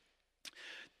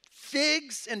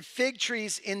 Figs and fig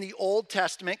trees in the Old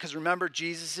Testament, because remember,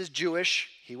 Jesus is Jewish.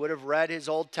 He would have read his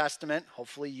Old Testament.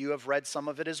 Hopefully you have read some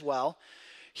of it as well.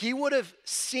 He would have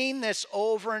seen this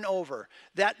over and over,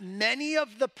 that many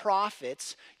of the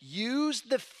prophets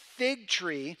used the fig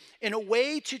tree in a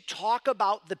way to talk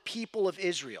about the people of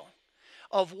Israel,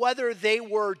 of whether they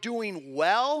were doing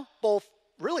well, both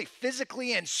really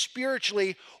physically and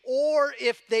spiritually, or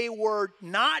if they were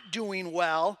not doing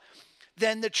well,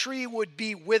 then the tree would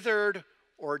be withered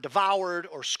or devoured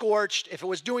or scorched. If it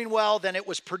was doing well, then it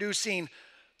was producing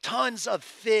tons of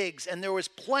figs, and there was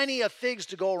plenty of figs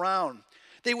to go around.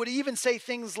 They would even say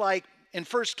things like in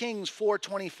 1 Kings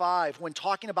 4:25, when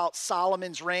talking about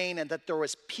Solomon's reign and that there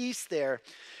was peace there,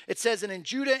 it says, "And in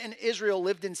Judah and Israel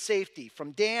lived in safety,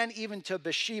 from Dan even to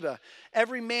Beersheba,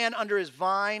 every man under his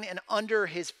vine and under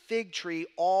his fig tree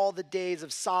all the days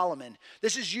of Solomon."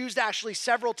 This is used actually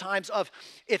several times of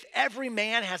if every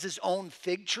man has his own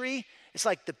fig tree, it's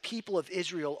like the people of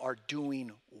Israel are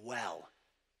doing well.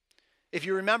 If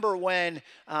you remember when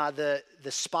the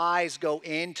spies go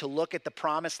in to look at the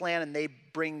promised land and they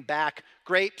bring back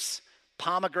grapes,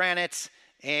 pomegranates,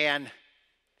 and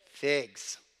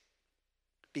figs.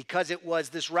 Because it was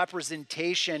this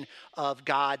representation of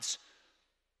God's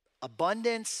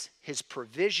abundance, his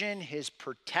provision, his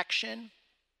protection.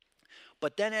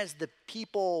 But then as the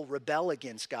people rebel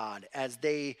against God, as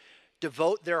they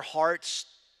devote their hearts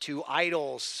to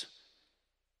idols,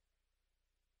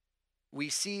 we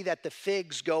see that the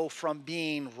figs go from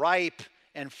being ripe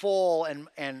and full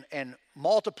and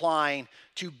multiplying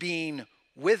to being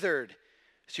withered,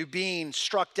 to being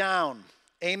struck down.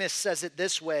 Amos says it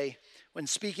this way when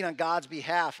speaking on God's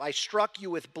behalf: "I struck you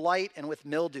with blight and with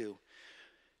mildew.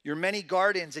 Your many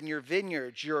gardens and your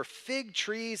vineyards, your fig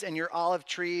trees and your olive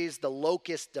trees, the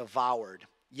locust devoured.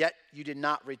 Yet you did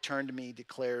not return to me,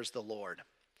 declares the Lord."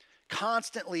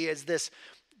 Constantly is this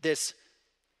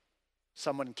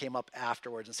someone came up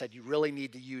afterwards and said, "You really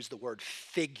need to use the word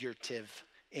figurative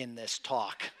in this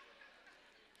talk."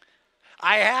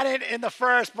 I had it in the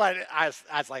first, but I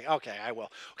was like, okay, I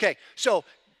will. Okay, so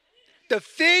the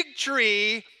fig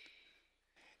tree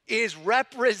is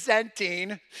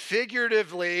representing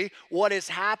figuratively what is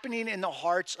happening in the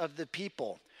hearts of the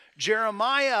people.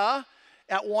 Jeremiah,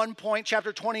 at one point,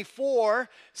 chapter 24,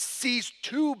 sees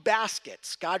two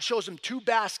baskets. God shows him two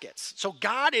baskets. So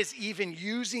God is even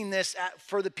using this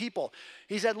for the people.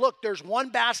 He said, look, there's one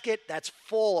basket that's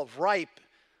full of ripe,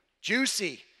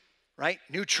 juicy, right,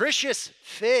 nutritious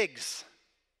figs.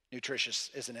 Nutritious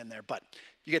isn't in there, but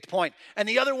you get the point. And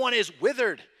the other one is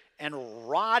withered and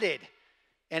rotted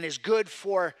and is good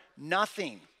for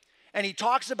nothing. And he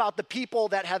talks about the people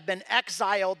that have been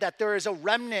exiled, that there is a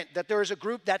remnant, that there is a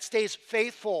group that stays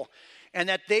faithful, and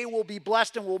that they will be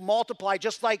blessed and will multiply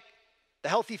just like the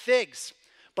healthy figs.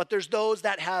 But there's those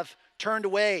that have turned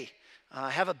away,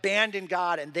 have abandoned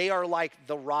God, and they are like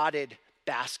the rotted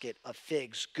basket of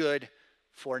figs, good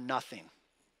for nothing.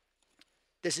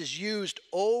 This is used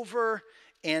over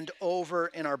and over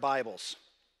in our Bibles.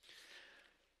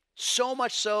 So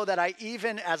much so that I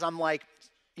even, as I'm like,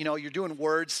 you're doing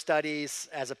word studies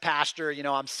as a pastor,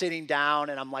 I'm sitting down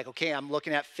and I'm like, okay, I'm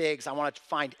looking at figs. I want to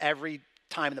find every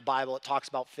time in the Bible it talks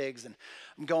about figs. And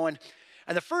I'm going,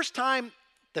 and the first time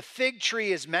the fig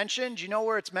tree is mentioned, do you know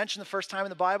where it's mentioned the first time in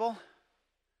the Bible?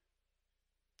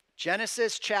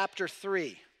 Genesis chapter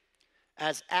 3.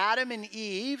 As Adam and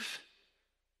Eve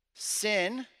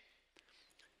sin,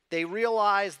 they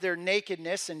realize their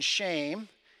nakedness and shame.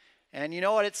 And you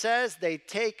know what it says? They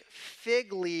take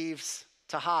fig leaves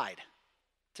to hide,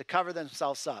 to cover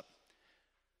themselves up.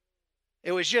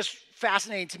 It was just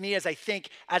fascinating to me as I think,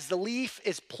 as the leaf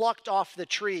is plucked off the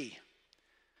tree,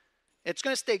 it's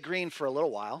going to stay green for a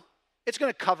little while. It's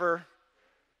going to cover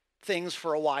things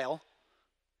for a while.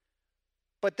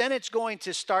 But then it's going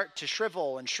to start to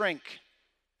shrivel and shrink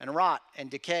and rot and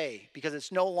decay because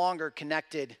it's no longer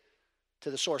connected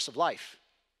to the source of life.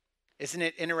 Isn't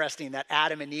it interesting that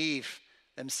Adam and Eve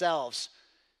themselves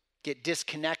get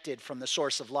disconnected from the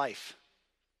source of life?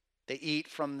 They eat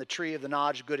from the tree of the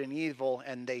knowledge of good and evil,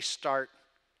 and they start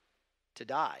to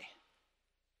die.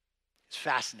 It's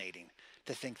fascinating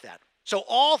to think that. So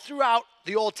all throughout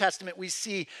the Old Testament, we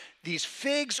see these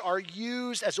figs are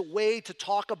used as a way to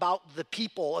talk about the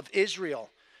people of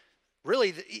Israel,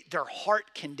 really their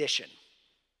heart condition.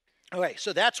 Okay,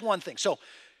 so that's one thing. So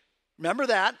remember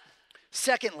that.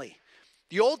 Secondly,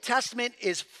 the Old Testament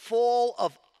is full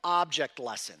of object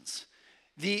lessons.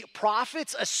 The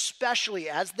prophets, especially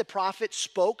as the prophets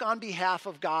spoke on behalf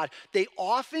of God, they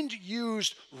often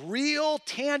used real,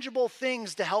 tangible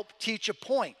things to help teach a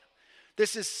point.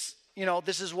 This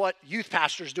is what youth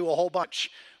pastors do a whole bunch,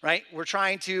 right? We're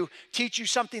trying to teach you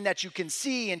something that you can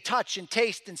see and touch and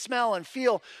taste and smell and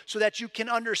feel so that you can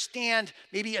understand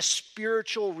maybe a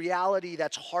spiritual reality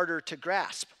that's harder to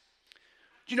grasp.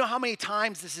 Do you know how many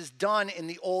times this is done in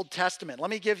the Old Testament? Let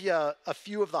me give you a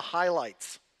few of the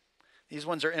highlights. These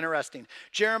ones are interesting.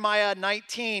 Jeremiah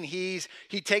 19, he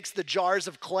takes the jars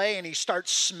of clay and he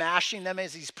starts smashing them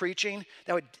as he's preaching.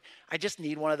 I just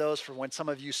need one of those for when some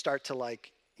of you start to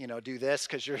do this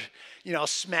because you're,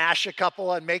 smash a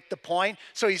couple and make the point.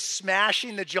 So he's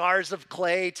smashing the jars of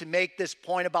clay to make this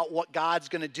point about what God's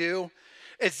going to do.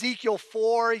 Ezekiel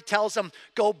 4, he tells them,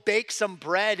 go bake some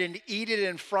bread and eat it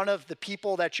in front of the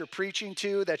people that you're preaching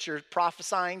to, that you're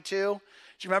prophesying to.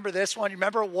 Do you remember this one? You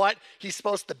remember what he's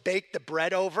supposed to bake the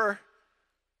bread over?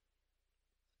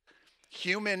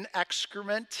 Human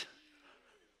excrement.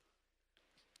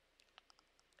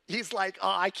 He's like, oh,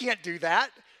 I can't do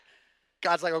that.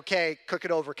 God's like, okay, cook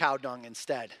it over cow dung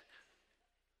instead.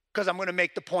 Because I'm going to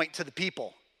make the point to the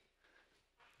people.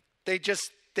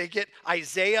 They get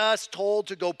Isaiah told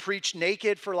to go preach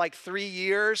naked for 3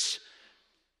 years.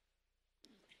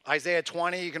 Isaiah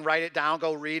 20, you can write it down,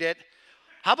 go read it.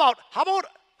 How about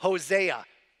Hosea?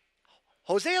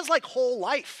 Hosea's whole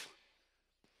life.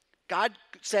 God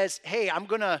says, hey,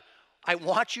 I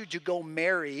want you to go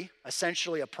marry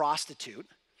essentially a prostitute.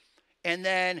 And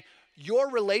then your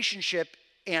relationship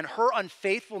and her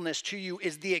unfaithfulness to you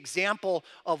is the example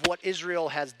of what Israel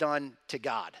has done to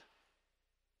God.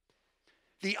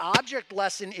 The object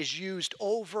lesson is used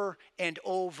over and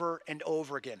over and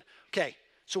over again. Okay,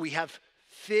 so we have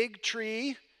fig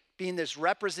tree being this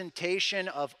representation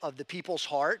of the people's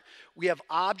heart. We have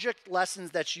object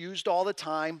lessons that's used all the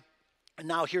time. And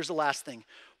now here's the last thing.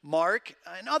 Mark,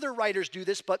 and other writers do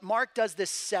this, but Mark does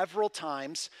this several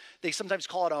times. They sometimes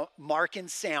call it a Markan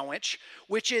sandwich,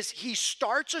 which is he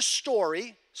starts a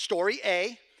story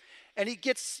A, and he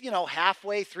gets,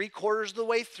 halfway, 3/4 of the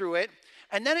way through it,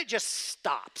 and then it just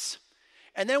stops.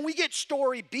 And then we get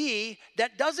story B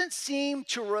that doesn't seem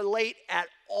to relate at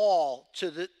all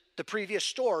to the previous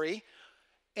story,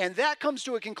 and that comes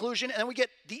to a conclusion, and then we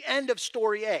get the end of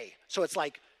story A. So it's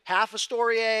like half of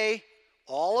story A,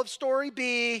 all of story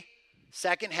B,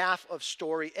 second half of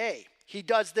story A. He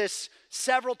does this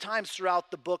several times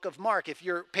throughout the book of Mark. If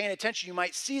you're paying attention, you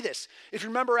might see this. If you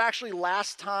remember, actually,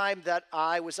 last time that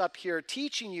I was up here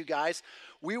teaching you guys,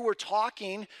 we were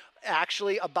talking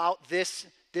actually about this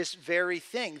very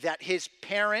thing, that his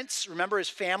parents, remember his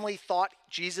family thought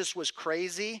Jesus was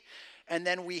crazy. And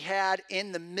then we had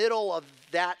in the middle of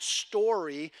that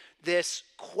story, this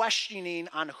questioning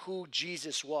on who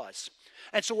Jesus was.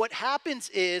 And so what happens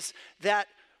is that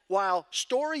while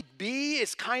story B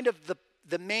is kind of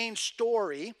the main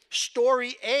story,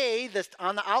 story A,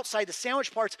 on the outside, the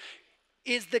sandwich parts,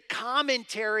 is the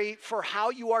commentary for how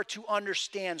you are to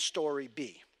understand story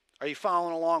B. Are you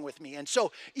following along with me? And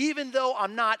so even though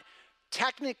I'm not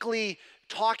technically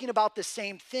talking about the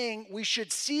same thing, we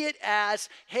should see it as,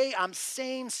 hey, I'm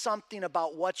saying something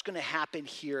about what's going to happen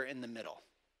here in the middle.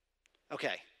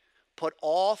 Okay, put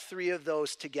all three of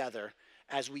those together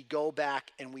as we go back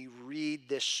and we read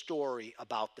this story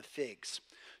about the figs.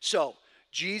 So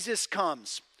Jesus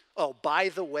comes. Oh, by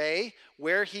the way,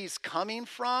 where he's coming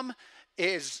from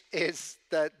is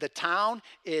the town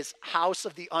is House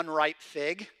of the Unripe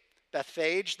Fig.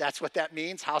 Bethphage, that's what that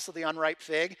means, House of the Unripe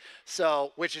Fig.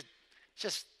 So, which is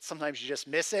just, sometimes you just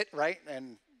miss it, right?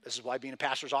 And this is why being a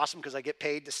pastor is awesome, because I get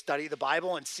paid to study the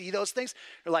Bible and see those things.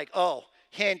 You're like, oh,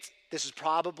 hint, this is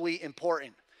probably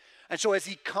important. And so as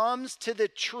he comes to the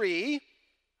tree,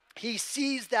 he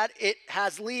sees that it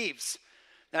has leaves.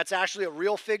 That's actually a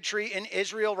real fig tree in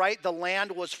Israel, right? The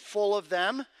land was full of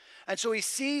them. And so he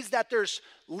sees that there's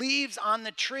leaves on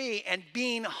the tree, and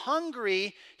being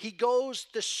hungry, he goes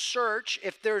to search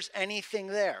if there's anything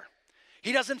there.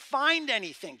 He doesn't find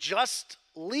anything, just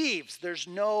leaves. There's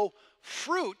no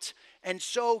fruit. And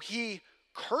so he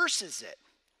curses it,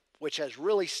 which has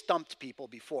really stumped people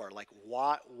before. Like,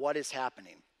 what is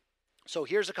happening? So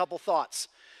here's a couple thoughts.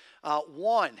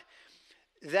 One,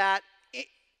 that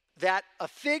a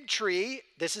fig tree,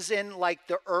 this is in like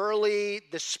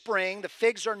the spring, the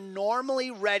figs are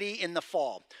normally ready in the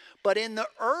fall. But in the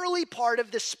early part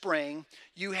of the spring,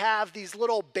 you have these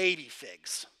little baby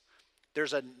figs.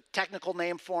 There's a technical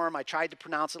name for them. I tried to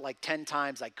pronounce it like 10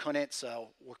 times. I couldn't, so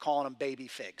we're calling them baby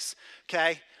figs,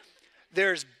 okay?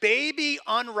 There's baby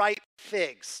unripe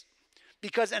figs.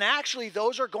 And actually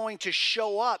those are going to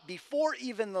show up before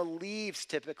even the leaves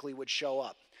typically would show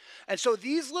up. And so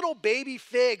these little baby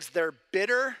figs, they're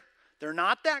bitter, they're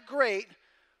not that great,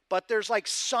 but there's like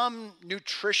some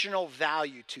nutritional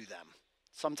value to them.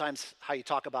 Sometimes how you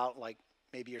talk about like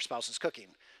maybe your spouse is cooking.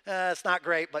 It's not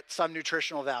great, but some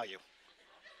nutritional value.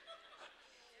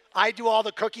 I do all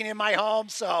the cooking in my home,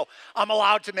 so I'm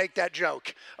allowed to make that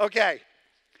joke. Okay,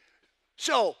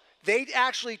 so they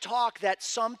actually talk that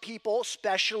some people,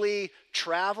 especially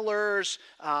travelers,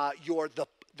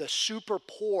 the super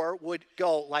poor would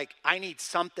go like, I need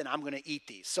something, I'm going to eat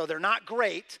these. So they're not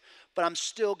great, but I'm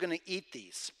still going to eat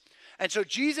these. And so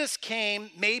Jesus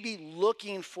came maybe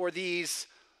looking for these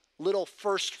little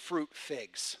first fruit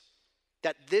figs,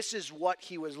 that this is what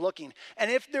he was looking. And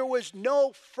if there was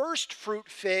no first fruit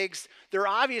figs, there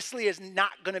obviously is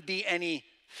not going to be any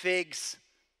figs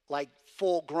like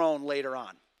full grown later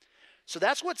on. So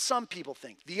that's what some people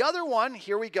think. The other one,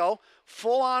 here we go,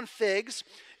 full on figs,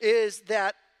 is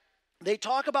that they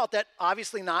talk about that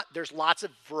obviously not, there's lots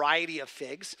of variety of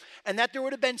figs, and that there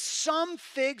would have been some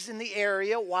figs in the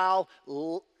area, while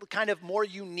kind of more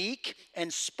unique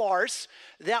and sparse,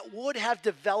 that would have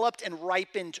developed and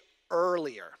ripened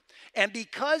earlier. And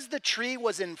because the tree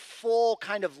was in full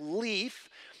kind of leaf,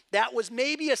 that was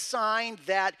maybe a sign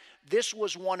that this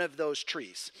was one of those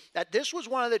trees. That this was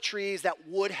one of the trees that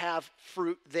would have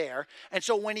fruit there. And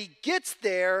so when he gets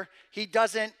there, he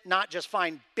doesn't not just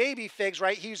find baby figs,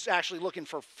 right? He's actually looking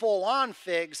for full-on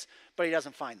figs, but he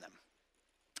doesn't find them.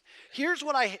 Here's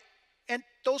what and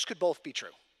those could both be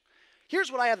true.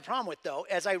 Here's what I have the problem with, though.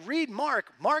 As I read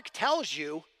Mark tells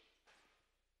you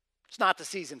it's not the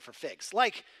season for figs.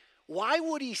 Like, why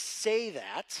would he say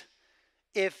that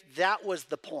if that was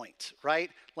the point,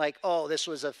 right? Like, oh, this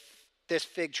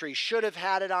fig tree should have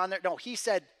had it on there. No, he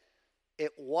said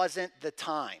it wasn't the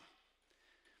time.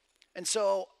 And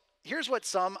so here's what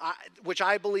which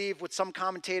I believe what some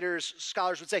commentators,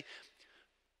 scholars would say,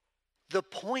 the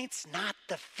point's not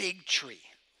the fig tree.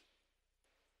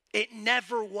 It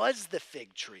never was the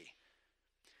fig tree.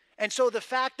 And so the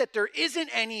fact that there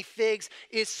isn't any figs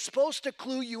is supposed to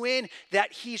clue you in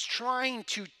that he's trying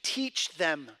to teach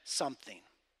them something.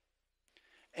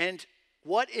 And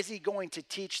what is he going to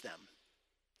teach them?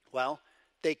 Well,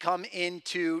 they come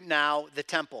into now the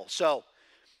temple. So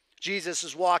Jesus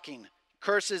is walking,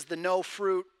 curses the no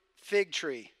fruit fig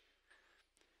tree.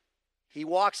 He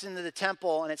walks into the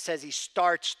temple, and it says he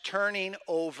starts turning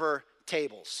over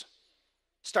tables.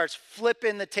 Starts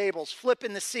flipping the tables,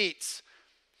 flipping the seats.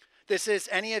 This is,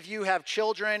 any of you have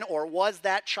children or was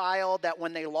that child that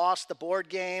when they lost the board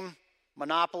game,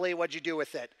 Monopoly, what'd you do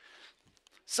with it?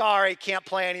 Sorry, can't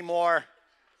play anymore.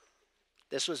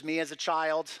 This was me as a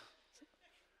child.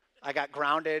 I got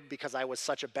grounded because I was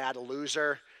such a bad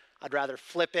loser. I'd rather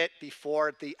flip it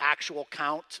before the actual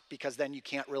count, because then you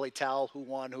can't really tell who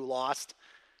won, who lost.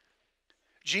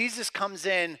 Jesus comes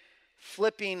in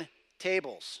flipping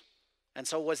tables. And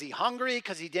so was he hungry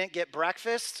because he didn't get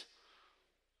breakfast?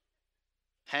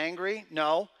 Hangry?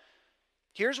 No.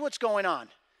 Here's what's going on.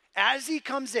 As he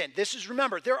comes in,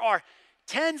 remember, there are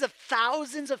tens of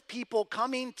thousands of people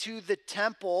coming to the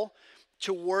temple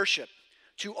to worship,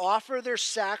 to offer their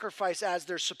sacrifice as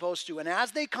they're supposed to. And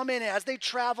as they come in, as they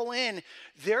travel in,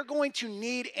 they're going to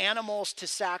need animals to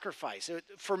sacrifice.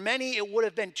 For many, it would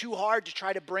have been too hard to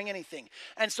try to bring anything.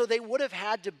 And so they would have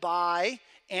had to buy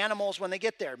animals when they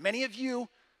get there. Many of you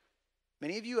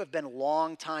have been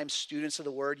long-time students of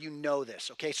the Word. You know this,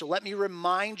 okay? So let me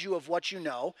remind you of what you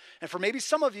know. And for maybe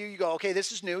some of you, you go, okay,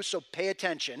 this is new, so pay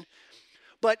attention.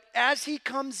 But as he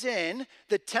comes in,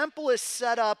 the temple is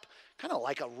set up kind of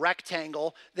like a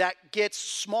rectangle that gets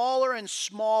smaller and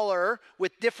smaller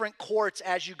with different courts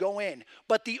as you go in.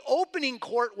 But the opening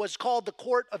court was called the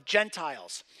Court of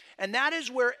Gentiles. And that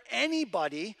is where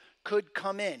anybody could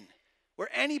come in, where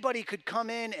anybody could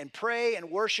come in and pray and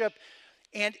worship.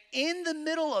 And in the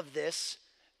middle of this,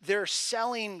 they're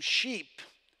selling sheep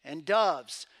and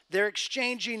doves. They're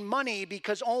exchanging money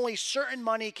because only certain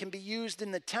money can be used in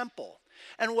the temple.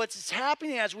 And what's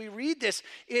happening as we read this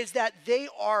is that they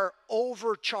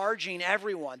overcharging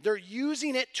everyone. They're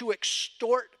using it to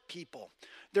extort people.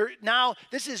 Now,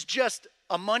 this is just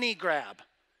a money grab.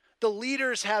 The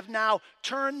leaders have now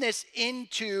turned this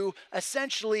into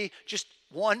essentially just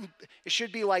it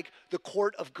should be like the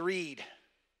court of greed.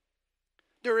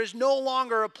 There is no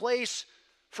longer a place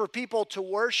for people to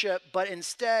worship, but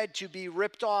instead to be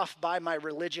ripped off by my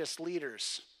religious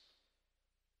leaders.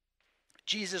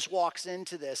 Jesus walks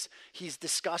into this. He's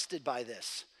disgusted by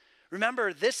this.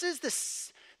 Remember, this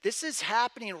is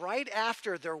happening right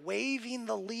after they're waving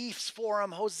the leaves for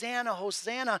him, Hosanna,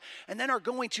 Hosanna, and then are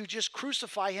going to just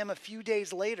crucify him a few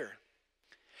days later.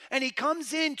 And he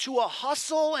comes into a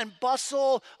hustle and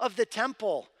bustle of the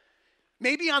temple.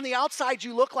 Maybe on the outside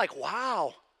you look like,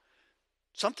 wow,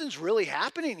 something's really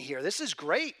happening here. This is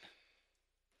great.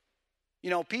 You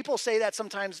know, people say that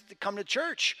sometimes to come to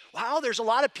church. Wow, there's a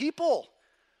lot of people.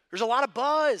 There's a lot of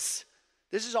buzz.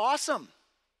 This is awesome.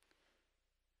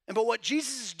 But what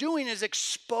Jesus is doing is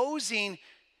exposing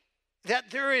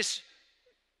that there is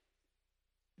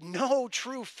no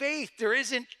true faith. There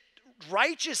isn't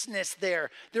righteousness there.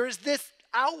 There is this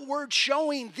outward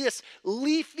showing, this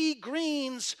leafy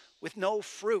greens with no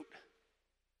fruit.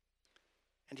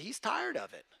 And he's tired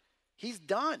of it. He's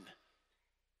done.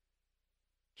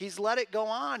 He's let it go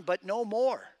on, but no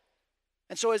more.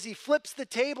 And so as he flips the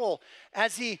table,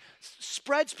 as he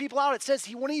spreads people out, it says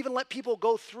he wouldn't even let people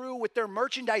go through with their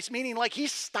merchandise, meaning like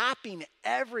he's stopping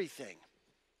everything.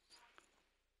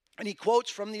 And he quotes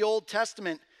from the Old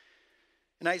Testament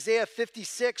in Isaiah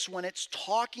 56 when it's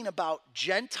talking about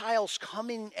Gentiles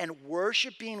coming and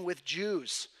worshiping with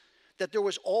Jews, that there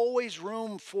was always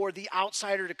room for the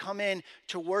outsider to come in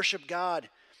to worship God.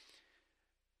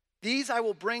 These I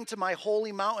will bring to my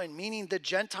holy mountain, meaning the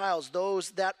Gentiles,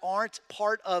 those that aren't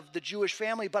part of the Jewish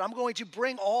family, but I'm going to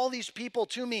bring all these people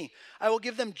to me. I will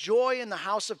give them joy in the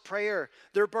house of prayer.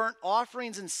 Their burnt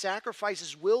offerings and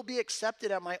sacrifices will be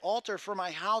accepted at my altar, for my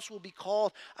house will be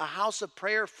called a house of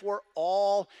prayer for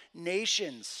all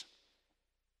nations.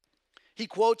 He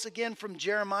quotes again from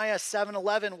Jeremiah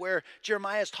 7:11, where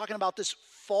Jeremiah is talking about this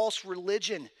false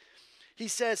religion. He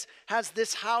says, has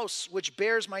this house which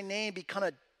bears my name become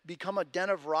a den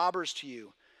of robbers to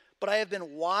you? But I have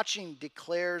been watching,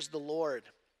 declares the Lord.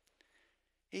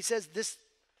 He says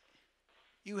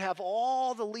you have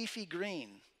all the leafy green.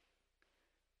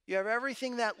 You have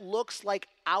everything that looks like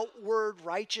outward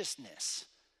righteousness.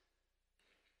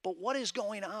 But what is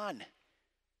going on?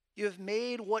 You have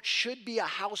made what should be a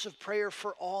house of prayer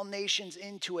for all nations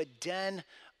into a den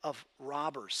of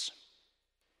robbers.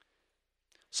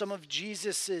 Some of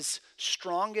Jesus's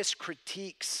strongest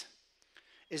critiques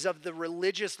is of the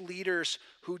religious leaders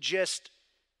who just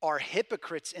are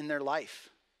hypocrites in their life.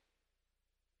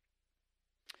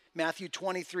 Matthew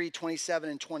 23, 27,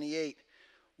 and 28.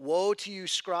 Woe to you,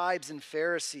 scribes and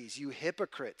Pharisees, you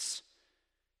hypocrites!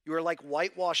 You are like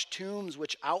whitewashed tombs,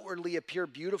 which outwardly appear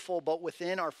beautiful, but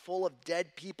within are full of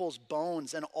dead people's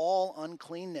bones and all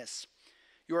uncleanness.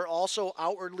 You are also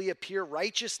outwardly appear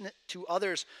righteous to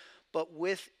others, but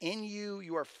within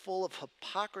you are full of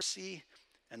hypocrisy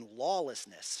and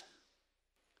lawlessness.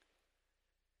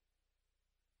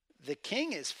 The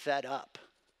king is fed up.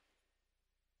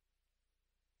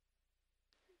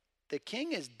 The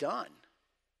king is done.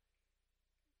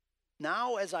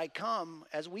 Now as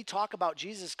we talk about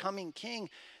Jesus coming king,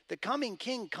 the coming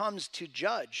king comes to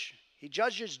judge. He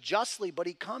judges justly, but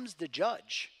he comes to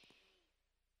judge.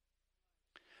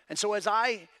 And so as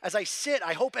I sit,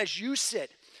 I hope as you sit,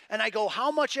 and I go,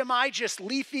 how much am I just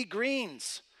leafy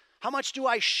greens? How much do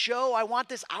I show? I want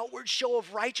this outward show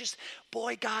of righteousness.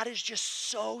 Boy, God has just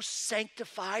so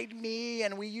sanctified me,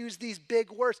 and we use these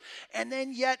big words. And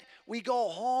then yet we go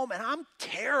home, and I'm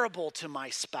terrible to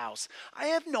my spouse. I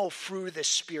have no fruit of the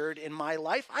Spirit in my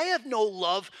life. I have no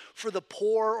love for the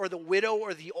poor or the widow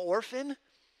or the orphan.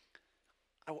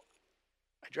 I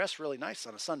dress really nice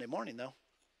on a Sunday morning, though.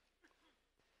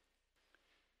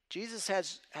 Jesus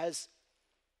has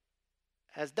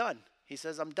done. He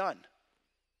says, I'm done.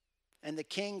 And the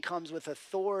king comes with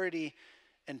authority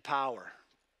and power.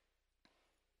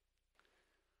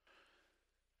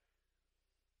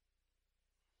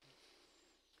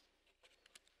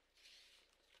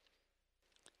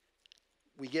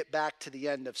 We get back to the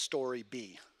end of story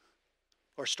B,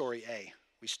 or story A.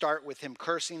 We start with him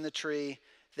cursing the tree,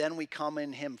 then we come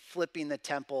in him flipping the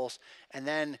temples, and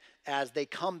then as they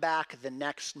come back the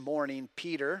next morning,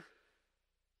 Peter,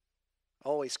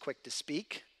 always quick to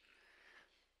speak,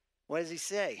 what does he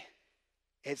say?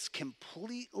 It's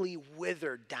completely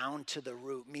withered down to the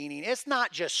root, meaning it's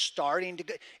not just starting to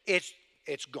go,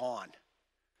 it's gone.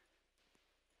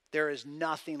 There is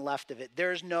nothing left of it.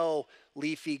 There's no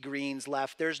leafy greens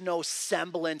left. There's no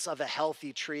semblance of a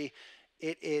healthy tree.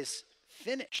 It is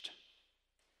finished.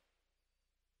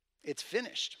 It's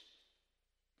finished.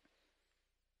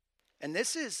 And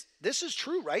this is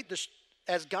true, right?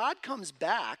 As God comes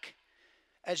back,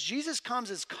 as Jesus comes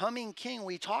as coming king,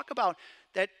 we talk about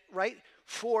that, right?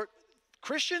 For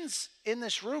Christians in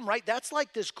this room, right? That's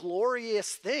like this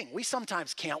glorious thing. We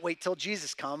sometimes can't wait till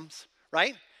Jesus comes,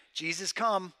 right? Jesus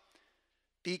come,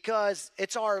 because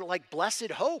it's our like blessed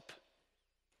hope.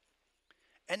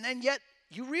 And then yet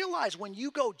you realize when you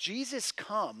go, Jesus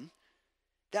come,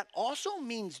 that also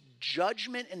means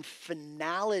judgment and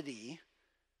finality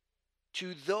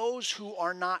to those who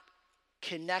are not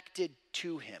connected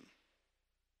to him.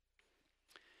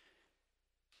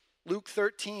 Luke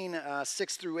 13,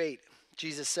 6 through 8,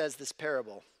 Jesus says this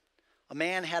parable. A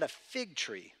man had a fig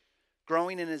tree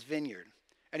growing in his vineyard,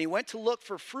 and he went to look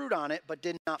for fruit on it, but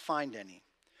did not find any.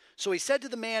 So he said to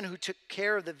the man who took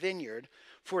care of the vineyard,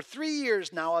 for 3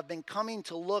 years now I've been coming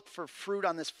to look for fruit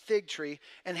on this fig tree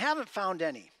and haven't found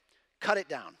any. Cut it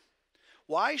down.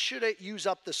 Why should it use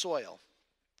up the soil?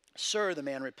 Sir, the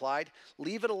man replied,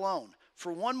 leave it alone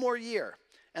for 1 more year,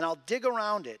 and I'll dig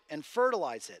around it and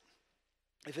fertilize it.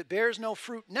 If it bears no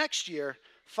fruit next year,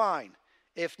 fine.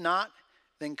 If not,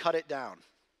 then cut it down.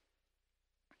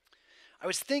 I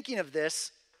was thinking of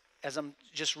this as I'm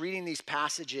just reading these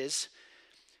passages,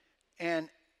 and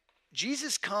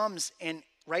Jesus comes and,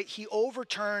 right, he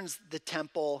overturns the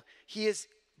temple. He is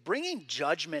bringing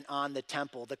judgment on the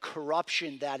temple, the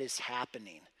corruption that is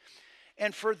happening.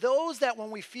 And for those that when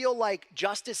we feel like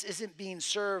justice isn't being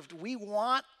served, we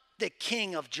want the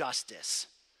king of justice.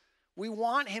 We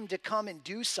want him to come and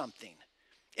do something.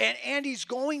 And he's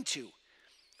going to.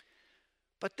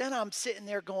 But then I'm sitting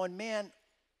there going, man,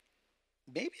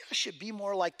 maybe I should be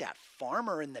more like that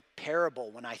farmer in the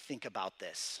parable when I think about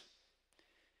this.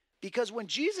 Because when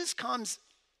Jesus comes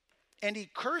and he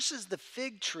curses the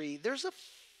fig tree, there's a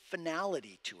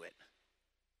finality to it.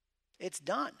 It's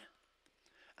done.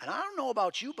 And I don't know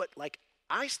about you, but like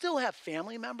I still have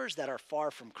family members that are far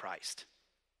from Christ.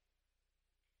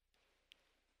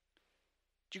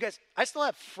 Do you guys, I still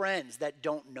have friends that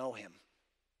don't know him.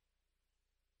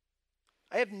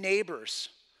 I have neighbors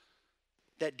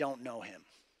that don't know him.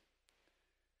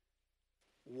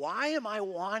 Why am I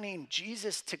wanting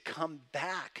Jesus to come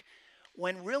back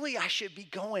when really I should be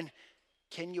going,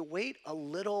 can you wait a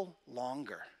little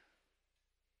longer?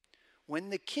 When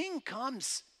the king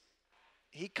comes,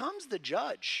 he comes the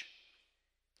judge.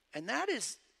 And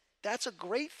that's a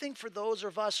great thing for those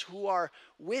of us who are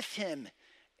with him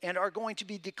and are going to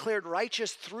be declared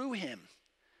righteous through him.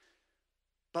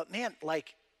 But man,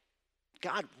 like,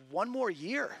 God, 1 more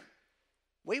year.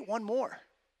 Wait 1 more.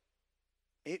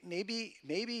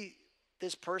 Maybe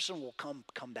this person will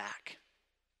come back.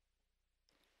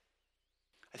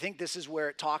 I think this is where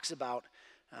it talks about,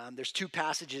 there's 2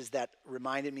 passages that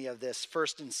reminded me of this.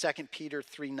 First in 2 Peter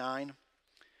 3:9.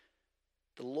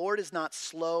 The Lord is not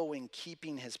slow in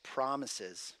keeping his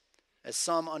promises, as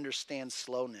some understand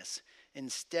slowness.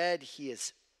 Instead, he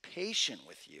is patient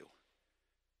with you,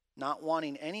 not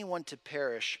wanting anyone to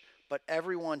perish, but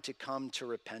everyone to come to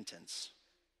repentance.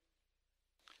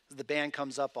 As the band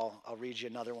comes up, I'll read you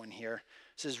another one here.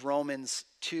 This is Romans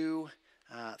 2,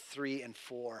 3 and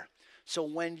 4. So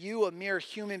when you, a mere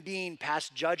human being, pass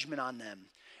judgment on them,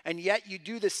 and yet you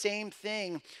do the same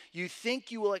thing, you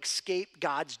think you will escape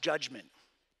God's judgment.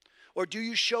 Or do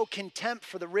you show contempt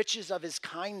for the riches of his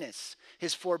kindness,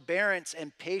 his forbearance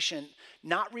and patience,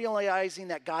 not realizing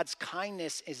that God's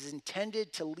kindness is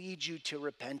intended to lead you to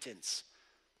repentance?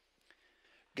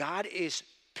 God is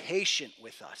patient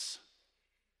with us.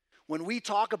 When we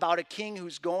talk about a king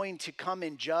who's going to come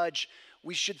and judge,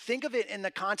 we should think of it in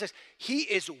the context, he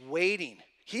is waiting.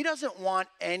 He doesn't want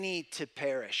any to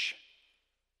perish.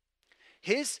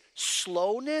 His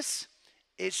slowness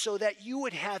is so that you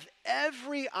would have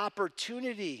every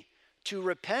opportunity to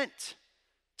repent,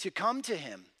 to come to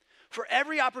him. For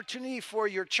every opportunity for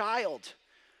your child,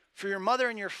 for your mother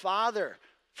and your father,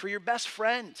 for your best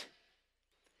friend.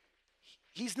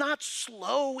 He's not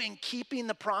slow in keeping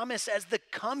the promise as the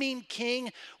coming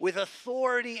king with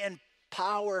authority and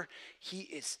power. He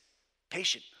is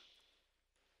patient.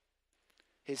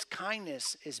 His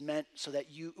kindness is meant so that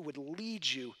it would lead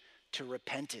you to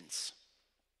repentance.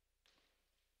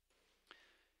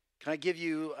 Can I give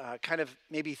you kind of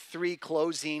maybe 3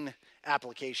 closing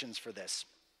applications for this?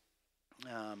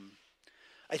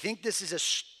 I think this is a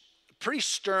pretty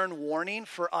stern warning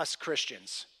for us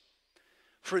Christians,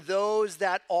 for those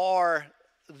that are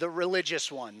the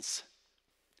religious ones,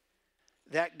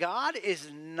 that God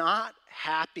is not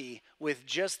happy with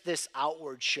just this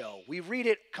outward show. We read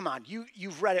it, come on,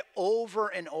 you've read it over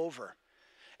and over.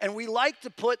 And we like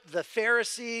to put the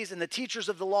Pharisees and the teachers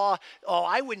of the law, oh,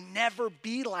 I would never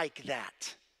be like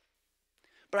that.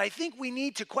 But I think we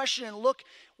need to question and look,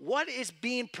 what is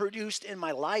being produced in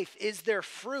my life? Is there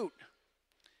fruit?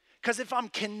 Because if I'm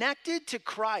connected to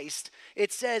Christ,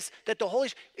 it says that the Holy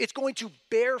Spirit, it's going to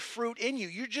bear fruit in you.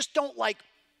 You just don't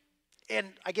and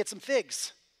I get some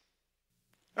figs.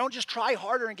 I don't just try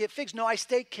harder and get figs. No, I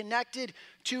stay connected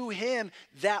to him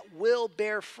that will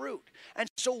bear fruit. And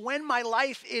so when my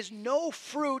life is no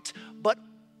fruit, but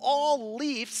all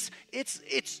leaves, it's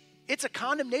a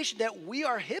condemnation that we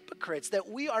are hypocrites, that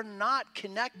we are not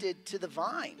connected to the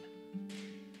vine.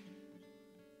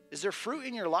 Is there fruit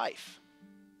in your life?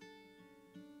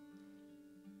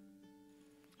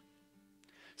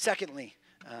 Secondly,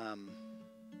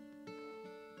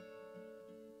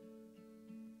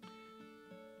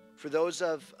 for those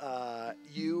of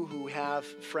you who have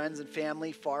friends and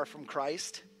family far from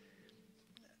Christ,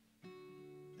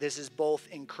 this is both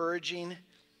encouraging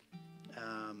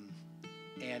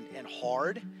and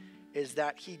hard, is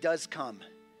that he does come.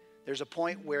 There's a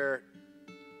point where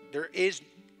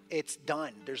it's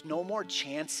done. There's no more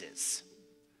chances,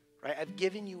 right? I've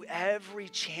given you every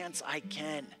chance I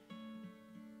can.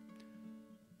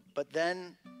 But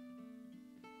then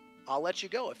I'll let you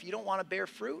go. If you don't want to bear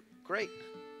fruit, great.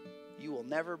 You will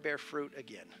never bear fruit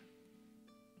again.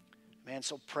 Man,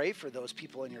 so pray for those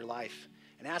people in your life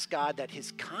and ask God that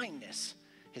his kindness,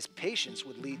 his patience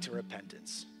would lead to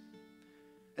repentance.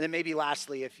 And then maybe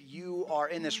lastly, if you are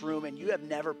in this room and you have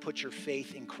never put your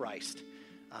faith in Christ,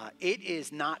 it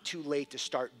is not too late to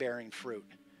start bearing fruit.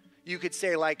 You could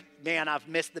say man, I've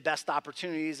missed the best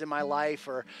opportunities in my life,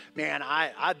 or man,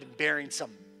 I've been bearing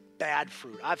some bad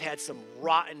fruit. I've had some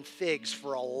rotten figs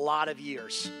for a lot of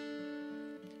years.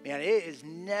 Man, it is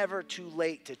never too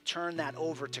late to turn that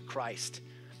over to Christ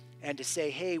and to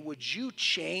say, hey, would you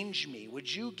change me?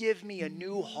 Would you give me a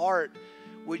new heart?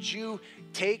 Would you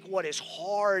take what is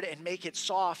hard and make it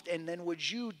soft? And then would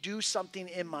you do something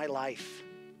in my life?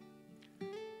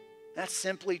 That's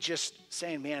simply just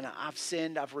saying, man, I've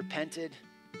sinned, I've repented.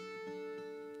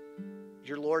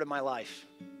 You're Lord of my life.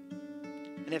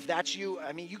 And if that's you,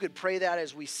 you could pray that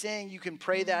as we sing. You can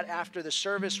pray that after the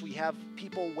service. We have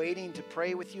people waiting to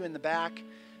pray with you in the back.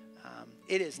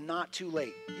 It is not too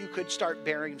late. You could start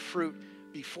bearing fruit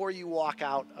before you walk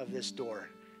out of this door.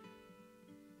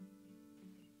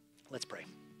 Let's pray.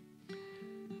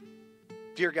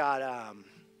 Dear God,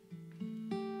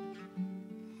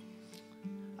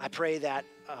 I pray that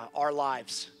our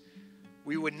lives,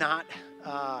 we would not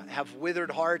have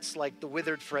withered hearts like the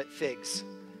withered figs,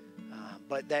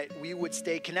 but that we would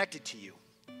stay connected to you,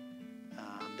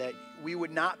 that we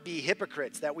would not be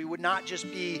hypocrites, that we would not just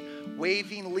be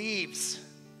waving leaves,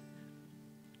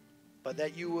 but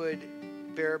that you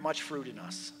would bear much fruit in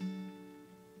us.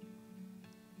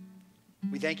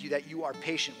 We thank you that you are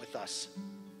patient with us,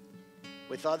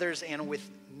 with others, and with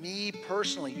me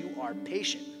personally. You are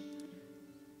patient.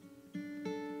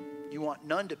 You want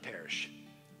none to perish,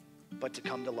 but to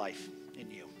come to life in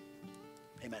you.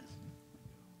 Amen.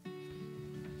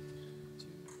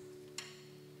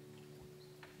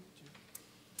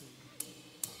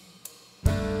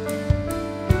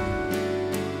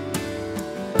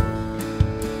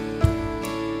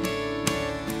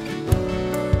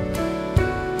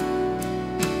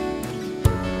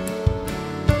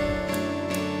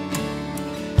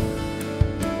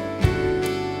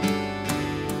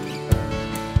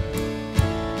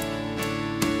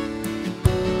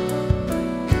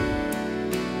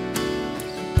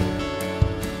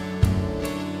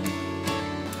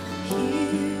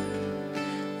 Here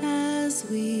as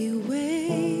we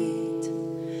wait,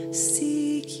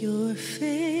 seek your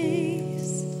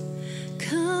face.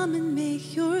 Come and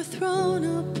make your throne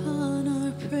upon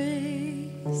our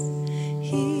praise.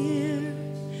 Here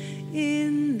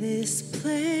in this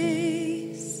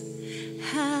place,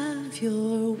 have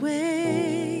your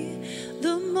way.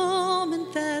 The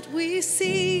moment that we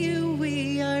see you,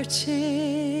 we are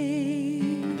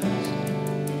changed.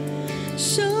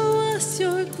 Show us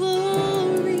your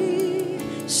glory.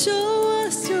 Show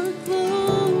us your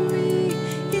glory.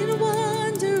 In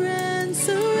wonder and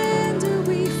surrender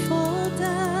we fall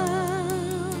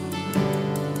down.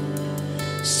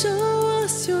 Show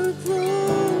us your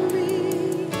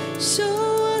glory.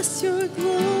 Show us your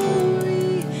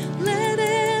glory. Let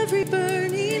every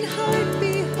burning heart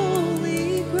be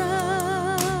holy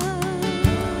ground.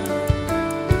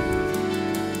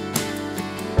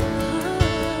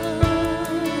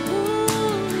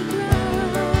 Holy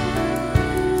ground.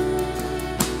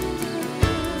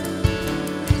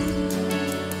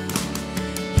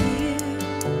 Here,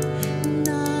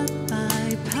 not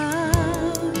by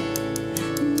power,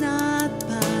 not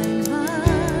by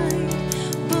might,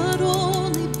 but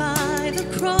only by the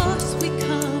cross we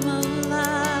come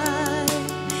alive.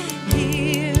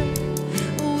 Here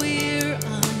we're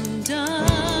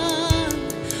undone,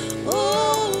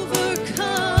 overcome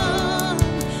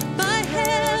by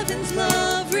heaven's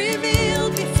love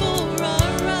revealed before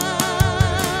our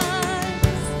eyes.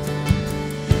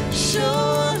 Show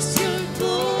us your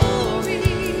glory.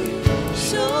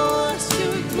 Show us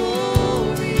your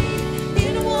glory.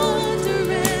 In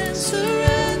wonder and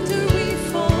surrender we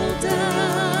fall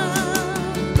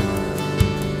down.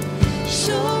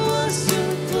 Show us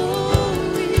your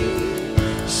glory.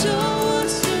 Show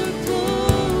us your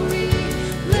glory.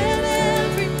 Let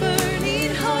every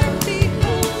burning heart be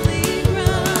holy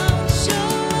ground.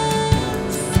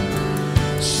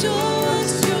 Show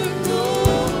us your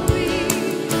glory.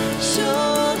 Show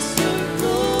us your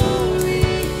glory.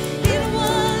 In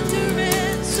wonder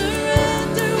and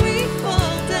surrender we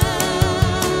fall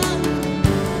down.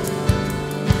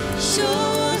 Show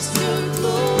us your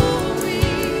glory.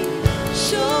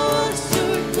 Show us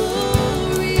your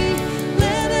glory.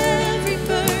 Let every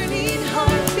burning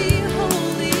heart be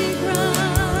holy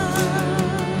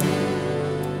ground.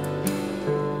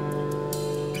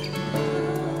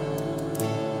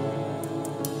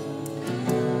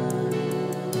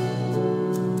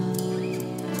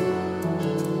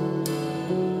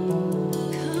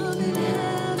 Come and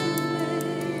have your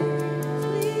way.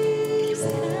 Please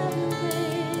have your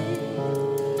way.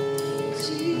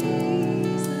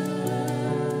 Jesus.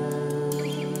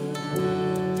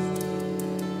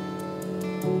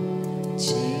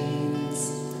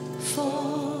 Chains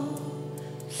fall,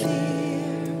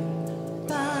 fear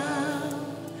bow,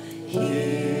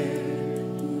 here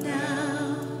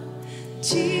now.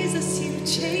 Jesus, you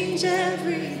change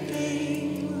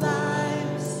everything.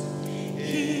 Lives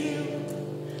healed,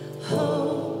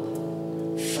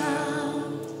 hope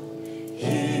found,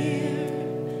 here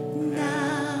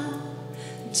now.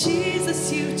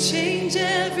 Jesus, you change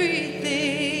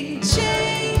everything.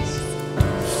 Chains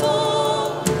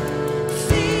fall,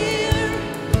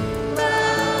 fear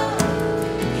bow,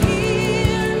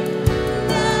 here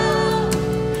now.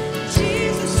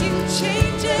 Jesus, you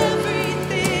change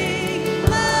everything.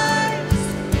 Lives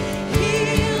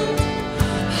healed,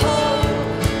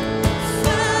 hope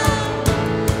found,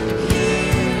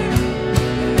 here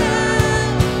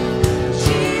now.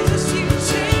 Jesus, you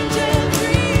change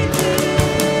everything.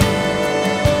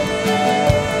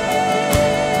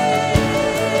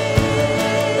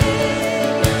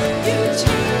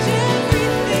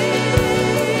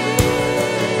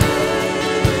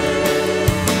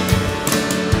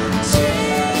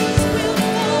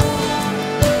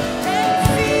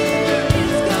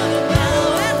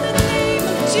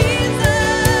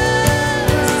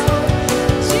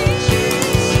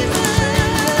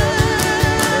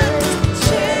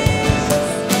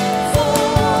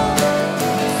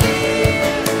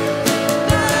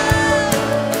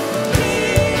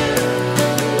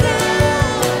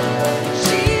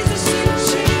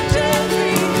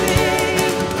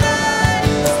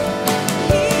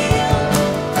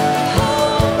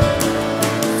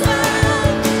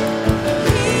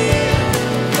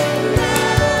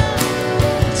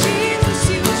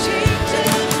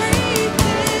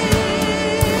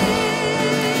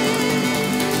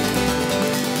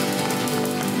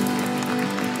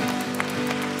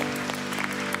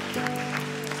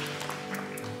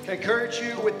 encourage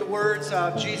you with the words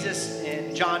of Jesus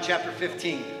in John chapter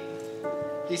 15.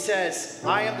 He says,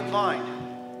 I am the vine,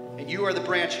 and you are the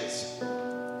branches.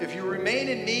 If you remain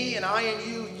in me and I in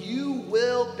you, you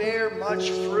will bear much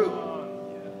fruit.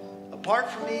 Apart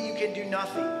from me, you can do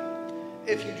nothing.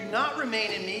 If you do not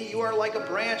remain in me, you are like a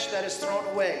branch that is thrown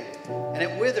away, and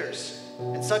it withers.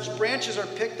 And such branches are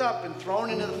picked up and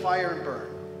thrown into the fire and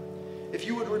burned. If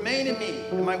you would remain in me,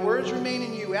 and my words remain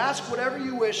in you, ask whatever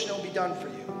you wish, and it will be done for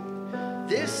you.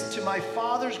 This to my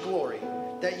Father's glory,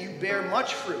 that you bear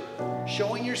much fruit,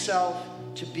 showing yourself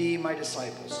to be my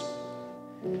disciples.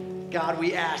 God,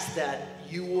 we ask that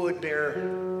you would bear,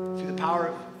 through the power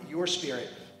of your Spirit,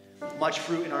 much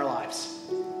fruit in our lives.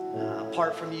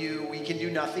 Apart from you, we can do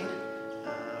nothing.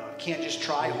 Can't just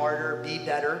try harder, be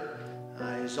better.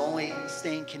 It's only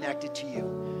staying connected to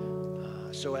you.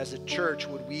 So as a church,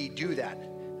 would we do that?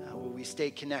 Would we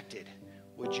stay connected?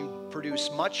 Would you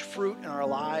produce much fruit in our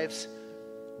lives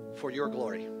for your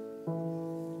glory?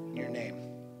 In your name,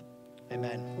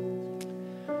 amen.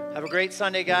 Have a great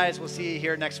Sunday, guys. We'll see you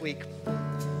here next week.